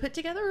 So we put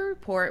together a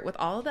report with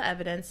all of the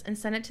evidence and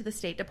sent it to the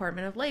State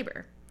Department of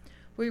Labor.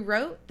 We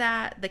wrote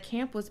that the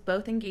camp was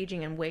both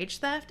engaging in wage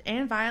theft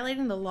and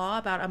violating the law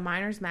about a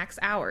minor's max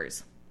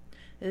hours.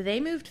 They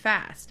moved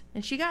fast,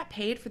 and she got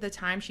paid for the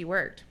time she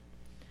worked.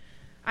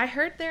 I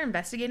heard they're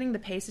investigating the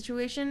pay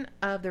situation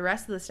of the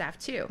rest of the staff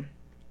too.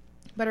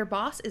 But her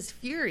boss is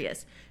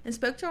furious and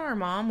spoke to our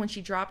mom when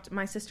she dropped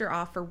my sister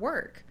off for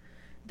work.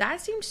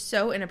 That seemed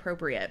so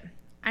inappropriate.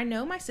 I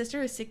know my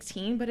sister is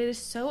 16, but it is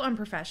so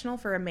unprofessional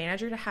for a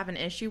manager to have an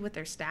issue with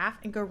their staff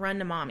and go run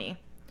to mommy.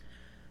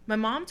 My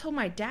mom told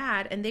my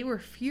dad, and they were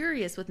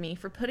furious with me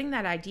for putting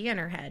that idea in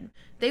her head.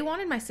 They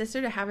wanted my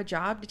sister to have a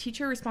job to teach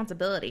her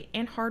responsibility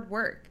and hard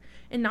work,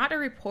 and not to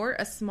report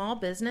a small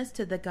business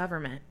to the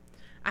government.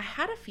 I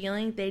had a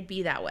feeling they'd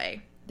be that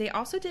way. They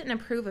also didn't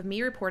approve of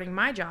me reporting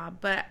my job,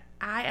 but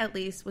I at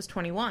least was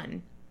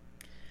 21.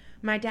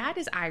 My dad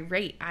is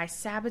irate. I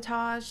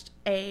sabotaged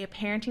a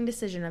parenting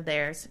decision of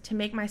theirs to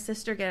make my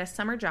sister get a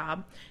summer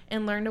job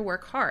and learn to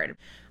work hard.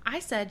 I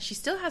said she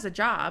still has a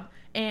job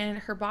and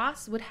her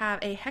boss would have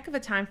a heck of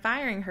a time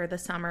firing her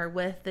this summer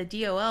with the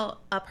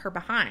DOL up her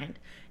behind,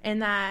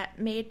 and that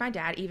made my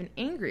dad even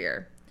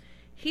angrier.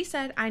 He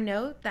said, I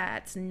know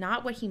that's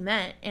not what he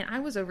meant and I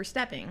was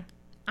overstepping.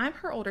 I'm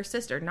her older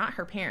sister, not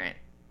her parent.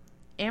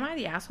 Am I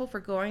the asshole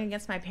for going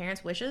against my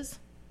parents' wishes?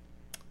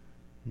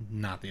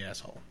 Not the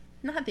asshole.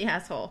 Not the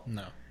asshole.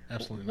 No,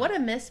 absolutely not. What a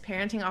missed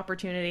parenting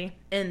opportunity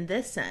in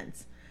this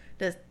sense.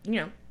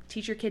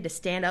 teach your kid to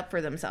stand up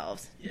for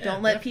themselves. Yeah,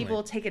 Don't let definitely.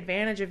 people take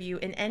advantage of you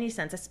in any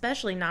sense,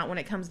 especially not when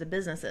it comes to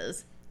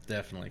businesses.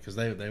 Definitely, because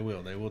they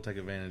will take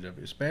advantage of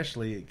it,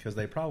 especially because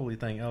they probably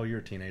think, oh, you're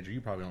a teenager,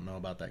 you probably don't know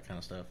about that kind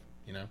of stuff.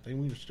 You know,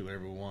 we just do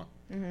whatever we want.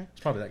 Mm-hmm. It's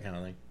probably that kind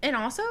of thing. And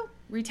also,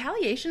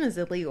 retaliation is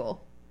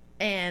illegal.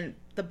 And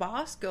the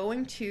boss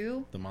going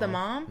to the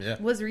mom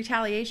Yeah. was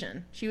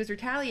retaliation. She was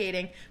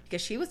retaliating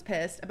because she was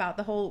pissed about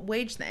the whole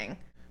wage thing.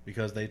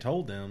 Because they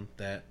told them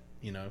that,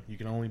 you know, you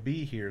can only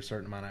be here a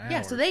certain amount of hours.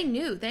 Yeah, so they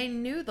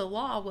knew the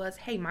law was,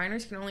 hey,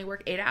 minors can only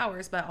work 8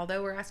 hours, but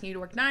although we're asking you to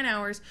work 9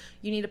 hours,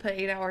 you need to put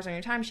 8 hours on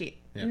your timesheet.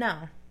 Yeah.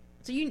 No.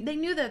 So they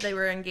knew that they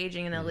were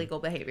engaging in illegal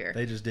behavior.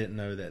 They just didn't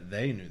know that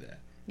they knew that.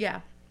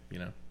 Yeah. You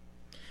know?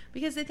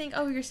 Because they think,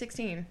 oh, you're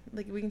 16.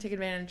 Like, we can take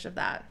advantage of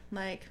that.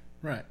 Like,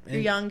 right.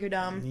 You're young, you're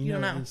dumb, you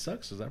don't know. It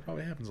sucks because that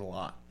probably happens a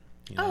lot.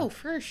 You know? Oh,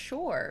 for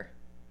sure.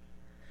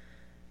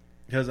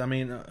 Because, I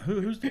mean,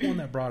 who's the one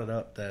that brought it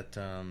up that,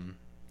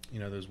 you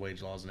know, those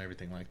wage laws and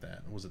everything like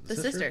that? Was it the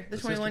sister? The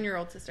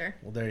 21-year-old sister.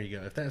 Well, there you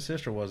go. If that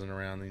sister wasn't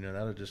around, you know, that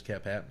would have just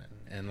kept happening.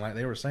 And like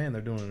they were saying,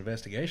 they're doing an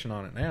investigation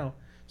on it now.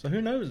 So who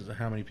knows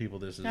how many people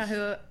this is?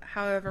 Yeah,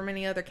 however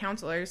many other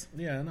counselors.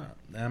 Yeah, no.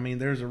 I mean,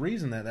 there's a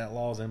reason that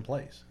law's in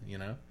place, you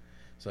know?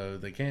 So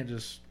they can't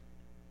just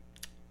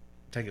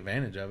take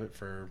advantage of it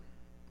for,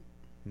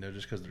 you know,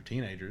 just because they're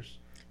teenagers.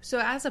 So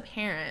as a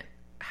parent,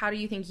 how do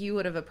you think you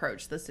would have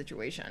approached this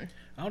situation?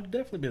 I would have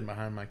definitely been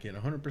behind my kid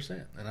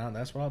 100%. And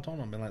that's what I told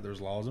them. I've been like,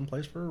 there's laws in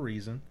place for a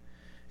reason.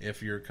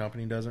 If your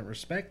company doesn't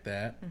respect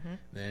that,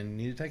 then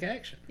you need to take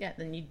action. Yeah,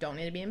 then you don't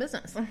need to be in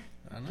business.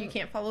 I know. You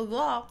can't follow the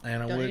law.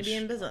 And don't need to be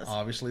in business.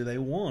 Obviously, they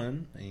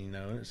won. And, you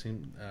know, it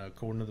seemed,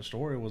 according to the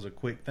story, it was a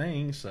quick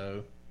thing.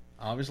 So,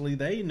 obviously,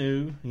 they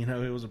knew, you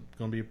know, it was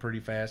going to be a pretty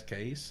fast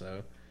case.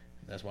 So,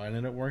 that's why it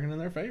ended up working in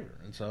their favor.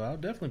 And so, I'll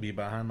definitely be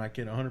behind my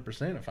kid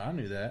 100% if I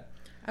knew that.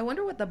 I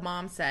wonder what the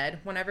mom said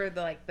whenever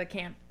the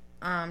camp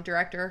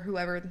director,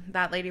 whoever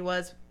that lady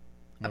was,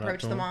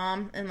 approached the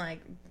mom and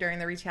during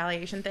the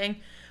retaliation thing.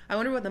 I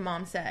wonder what the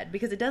mom said,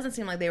 because it doesn't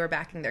seem like they were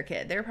backing their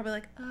kid. They were probably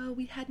like, oh,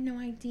 we had no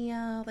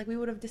idea. Like, we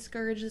would have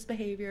discouraged this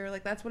behavior.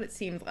 Like, that's what it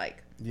seemed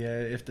like. Yeah,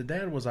 if the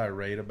dad was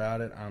irate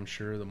about it, I'm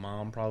sure the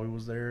mom probably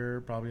was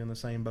there, probably in the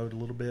same boat a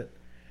little bit.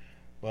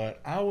 But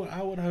I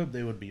would hope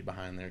they would be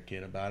behind their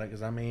kid about it,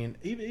 because, I mean,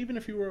 even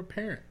if you were a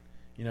parent,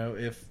 you know,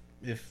 if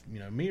you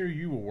know, me or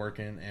you were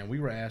working and we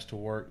were asked to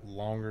work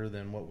longer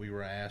than what we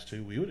were asked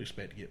to, we would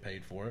expect to get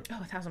paid for it.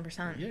 Oh,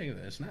 1,000%. Yeah,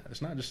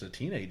 it's not just a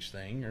teenage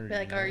thing. Or,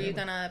 like, are you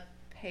gonna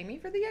pay me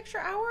for the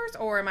extra hours,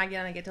 or am I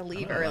gonna get to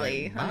leave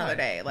early another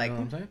day? Like, you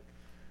know what I'm saying?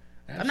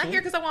 I'm not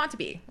here because I want to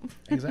be.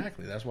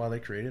 Exactly. That's why they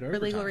created overtime.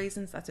 For legal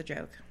reasons, that's a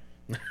joke.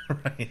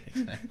 Right.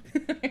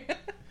 Exactly.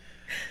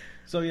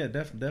 So yeah,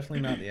 definitely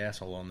not the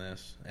asshole on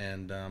this,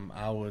 and I'm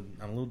a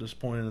little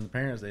disappointed in the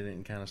parents. They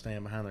didn't kind of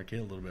stand behind their kid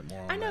a little bit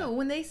more. I know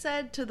when they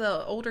said to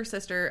the older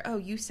sister, "Oh,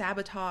 you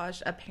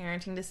sabotaged a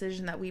parenting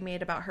decision that we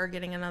made about her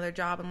getting another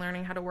job and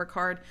learning how to work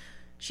hard."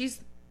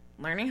 She's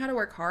learning how to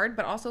work hard,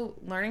 but also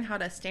learning how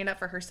to stand up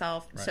for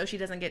herself, right, so she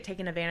doesn't get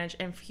taken advantage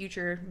in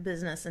future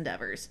business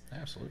endeavors.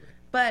 Absolutely.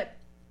 But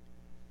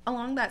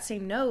along that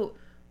same note,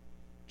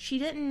 she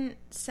didn't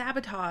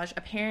sabotage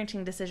a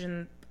parenting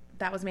decision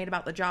that was made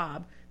about the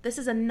job. This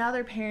is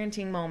another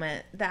parenting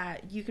moment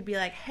that you could be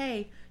like,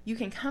 hey, you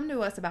can come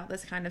to us about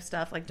this kind of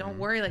stuff. Like, don't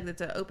worry. Like,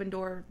 it's an open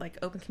door, like,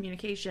 open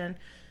communication.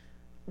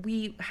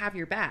 We have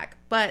your back.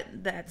 But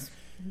that's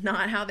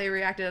not how they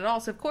reacted at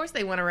all. So, of course,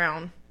 they went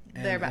around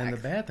their back. And the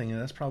bad thing is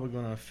that's probably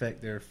going to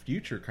affect their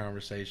future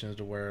conversations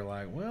to where,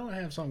 like, well, I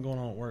have something going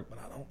on at work, but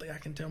I don't think I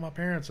can tell my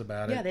parents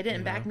about it. Yeah, they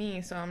didn't back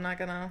me, so I'm not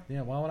going to.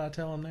 Yeah, why would I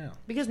tell them now?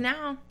 Because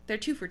now they're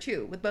 2 for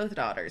 2 with both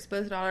daughters.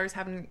 Both daughters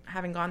having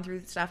gone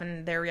through stuff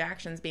and their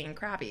reactions being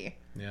crappy.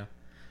 Yeah.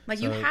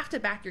 Like, you have to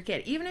back your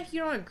kid. Even if you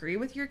don't agree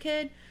with your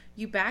kid,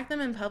 you back them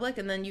in public,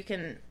 and then you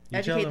can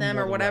educate them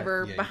or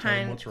whatever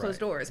behind closed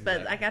doors.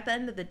 Exactly. But, like, at the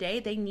end of the day,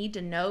 they need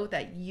to know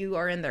that you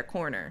are in their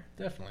corner.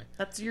 Definitely.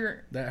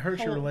 That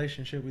hurts your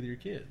relationship with your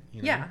kid.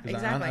 You know? Yeah,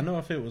 exactly. I know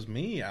if it was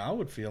me, I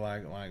would feel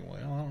like, well, I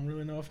don't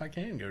really know if I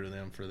can go to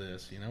them for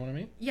this. You know what I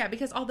mean? Yeah,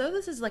 because although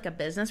this is like a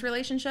business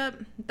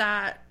relationship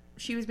that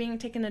she was being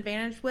taken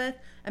advantage with,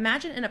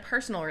 imagine in a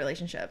personal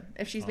relationship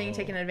if she's being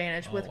taken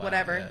advantage with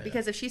whatever. Yeah.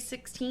 Because if she's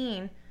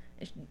 16,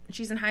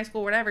 she's in high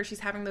school, whatever,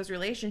 she's having those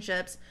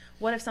relationships.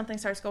 What if something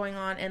starts going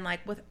on and like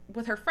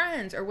with her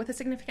friends or with a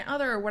significant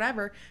other or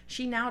whatever,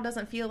 she now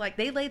doesn't feel like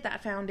they laid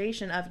that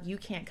foundation of, you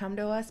can't come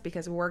to us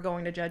because we're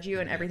going to judge you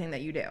and everything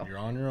that you do. You're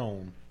on your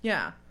own.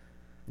 Yeah.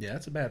 Yeah,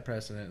 that's a bad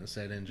precedent to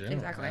set in general.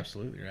 Exactly.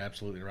 Absolutely. You're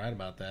absolutely right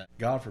about that.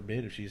 God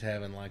forbid if she's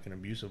having like an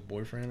abusive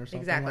boyfriend or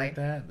something like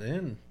that,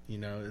 then, you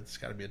know, it's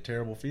got to be a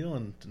terrible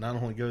feeling to not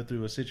only go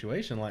through a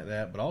situation like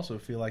that, but also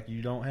feel like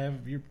you don't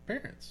have your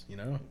parents, you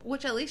know?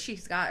 Which at least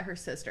she's got her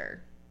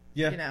sister.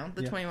 Yeah. You know,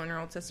 the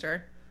 21-year-old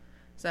sister.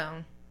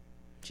 So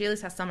she at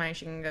least has somebody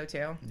she can go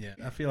to. Yeah.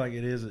 I feel like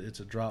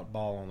it's a dropped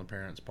ball on the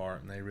parents'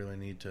 part, and they really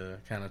need to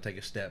kind of take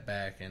a step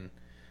back and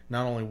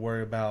not only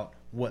worry about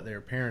what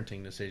their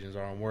parenting decisions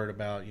are, I'm worried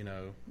about, you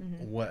know,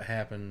 what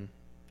happened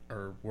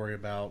or worry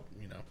about,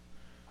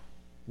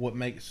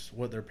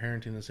 what their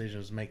parenting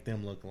decisions make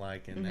them look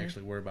like, and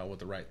actually worry about what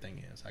the right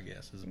thing is, I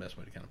guess, is the best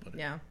way to kind of put it.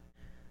 Yeah.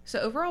 So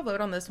overall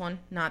vote on this one,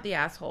 not the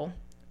asshole.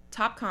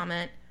 Top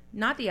comment,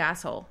 not the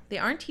asshole. They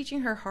aren't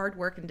teaching her hard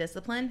work and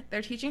discipline.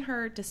 They're teaching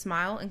her to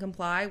smile and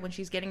comply when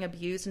she's getting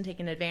abused and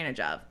taken advantage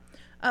of.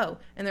 Oh,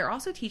 and they're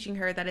also teaching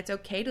her that it's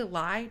okay to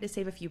lie to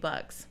save a few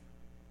bucks.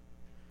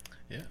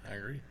 Yeah, I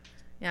agree.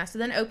 Yeah, so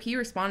then OP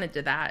responded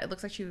to that. It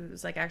looks like she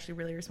was like actually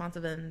really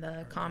responsive in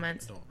the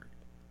comments. Don't read.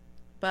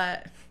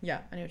 But yeah,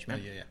 I know what you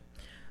meant. Yeah.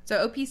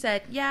 So OP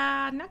said,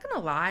 yeah, I'm not going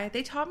to lie.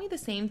 They taught me the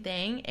same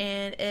thing.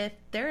 And if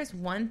there is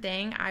one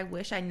thing I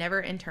wish I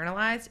never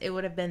internalized, it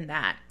would have been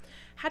that.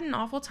 Had an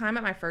awful time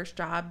at my first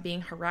job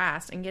being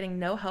harassed and getting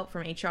no help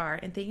from HR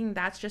and thinking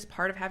that's just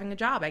part of having a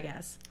job, I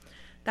guess.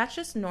 That's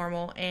just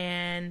normal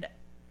and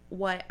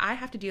what I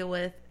have to deal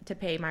with to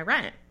pay my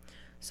rent.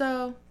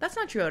 So that's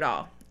not true at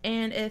all.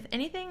 And if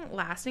anything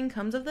lasting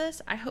comes of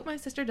this, I hope my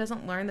sister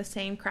doesn't learn the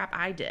same crap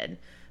I did.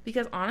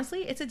 Because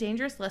honestly, it's a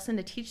dangerous lesson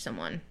to teach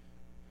someone.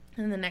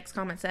 And the next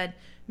comment said,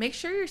 make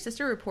sure your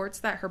sister reports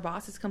that her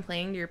boss is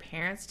complaining to your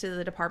parents to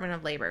the Department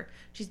of Labor.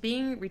 She's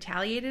being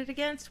retaliated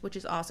against, which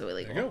is also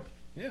illegal. There you go.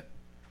 Yeah.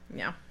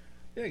 Yeah.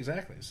 Yeah,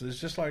 exactly. So it's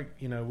just like,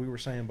 we were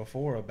saying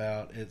before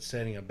about it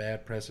setting a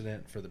bad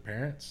precedent for the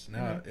parents.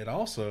 Now, it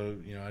also,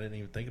 I didn't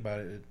even think about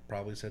it. It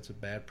probably sets a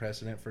bad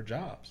precedent for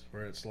jobs,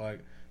 where it's like,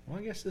 well,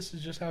 I guess this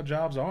is just how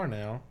jobs are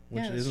now,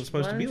 which isn't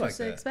supposed to be like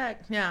that.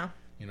 Expect. Yeah.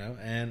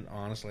 And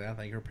honestly, I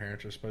think her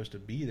parents are supposed to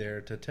be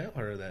there to tell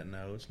her that,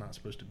 no, it's not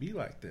supposed to be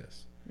like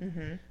this.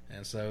 Mm-hmm.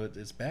 And so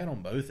it's bad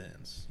on both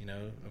ends.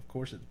 Of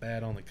course, it's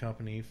bad on the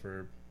company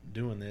for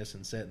doing this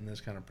and setting this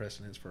kind of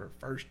precedence for her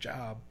first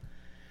job.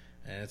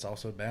 And it's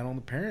also bad on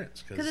the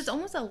parents. Because it's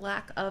almost a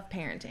lack of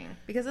parenting.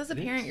 Because as a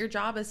parent, your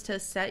job is to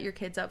set your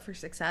kids up for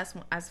success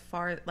as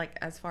far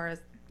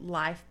as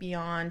life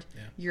beyond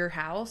your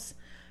house.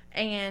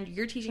 And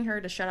you're teaching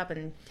her to shut up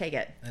and take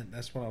it. And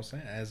that's what I was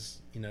saying. As,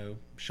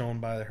 shown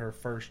by her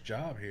first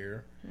job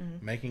here,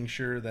 making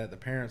sure that the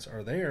parents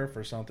are there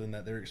for something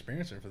that they're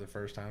experiencing for the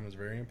first time is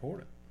very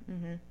important.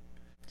 Mm-hmm.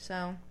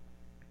 So,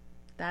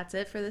 that's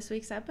it for this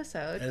week's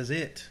episode. That is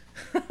it.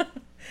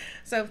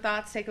 So,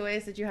 thoughts,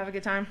 takeaways? Did you have a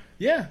good time?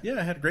 Yeah,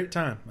 I had a great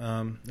time.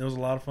 It was a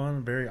lot of fun.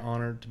 I'm very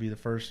honored to be the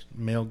first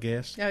male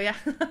guest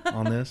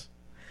on this.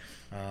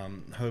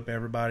 Hope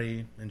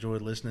everybody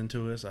enjoyed listening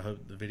to us. I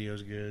hope the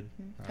video's good.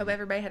 Hope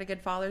everybody had a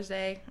good Father's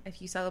Day,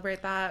 if you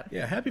celebrate that.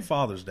 Yeah, happy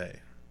Father's Day.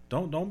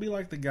 Don't be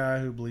like the guy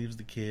who believes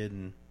the kid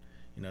and,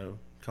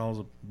 calls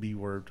a B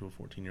word to a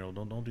 14-year-old.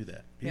 Don't do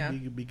that.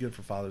 Be good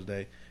for Father's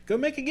Day. Go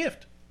make a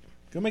gift.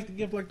 Go make the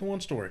gift like the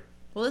one story.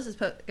 Well, this is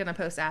going to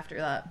post after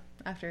that.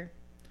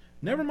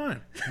 Never mind.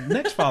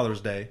 Next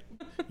Father's Day,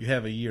 you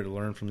have a year to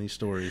learn from these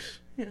stories,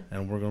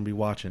 and we're going to be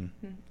watching.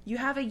 You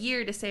have a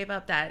year to save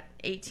up that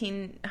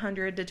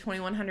 $1,800 to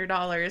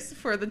 $2,100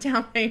 for the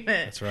down payment.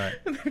 That's right.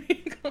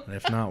 And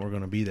if not, we're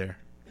going to be there.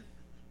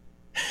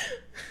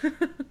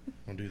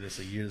 We'll do this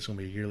a year. This is going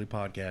to be a yearly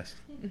podcast.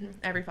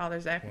 Every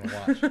Father's Day. We're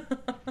going to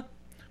watch.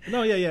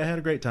 No, I had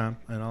a great time.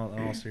 In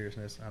all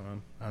seriousness,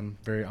 I'm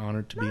very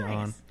honored to be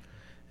on,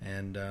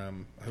 and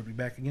I hope to be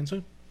back again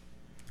soon.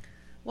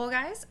 Well,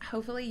 guys,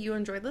 hopefully you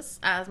enjoyed this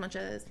as much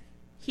as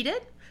he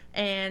did.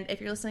 And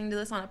if you're listening to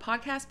this on a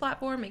podcast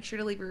platform, make sure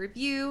to leave a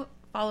review,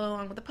 follow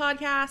along with the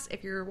podcast.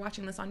 If you're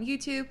watching this on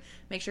YouTube,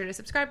 make sure to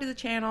subscribe to the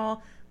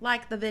channel,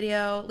 like the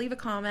video, leave a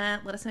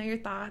comment, let us know your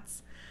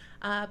thoughts.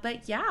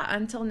 But yeah,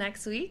 until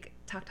next week,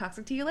 talk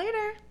toxic to you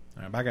later.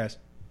 All right, bye, guys.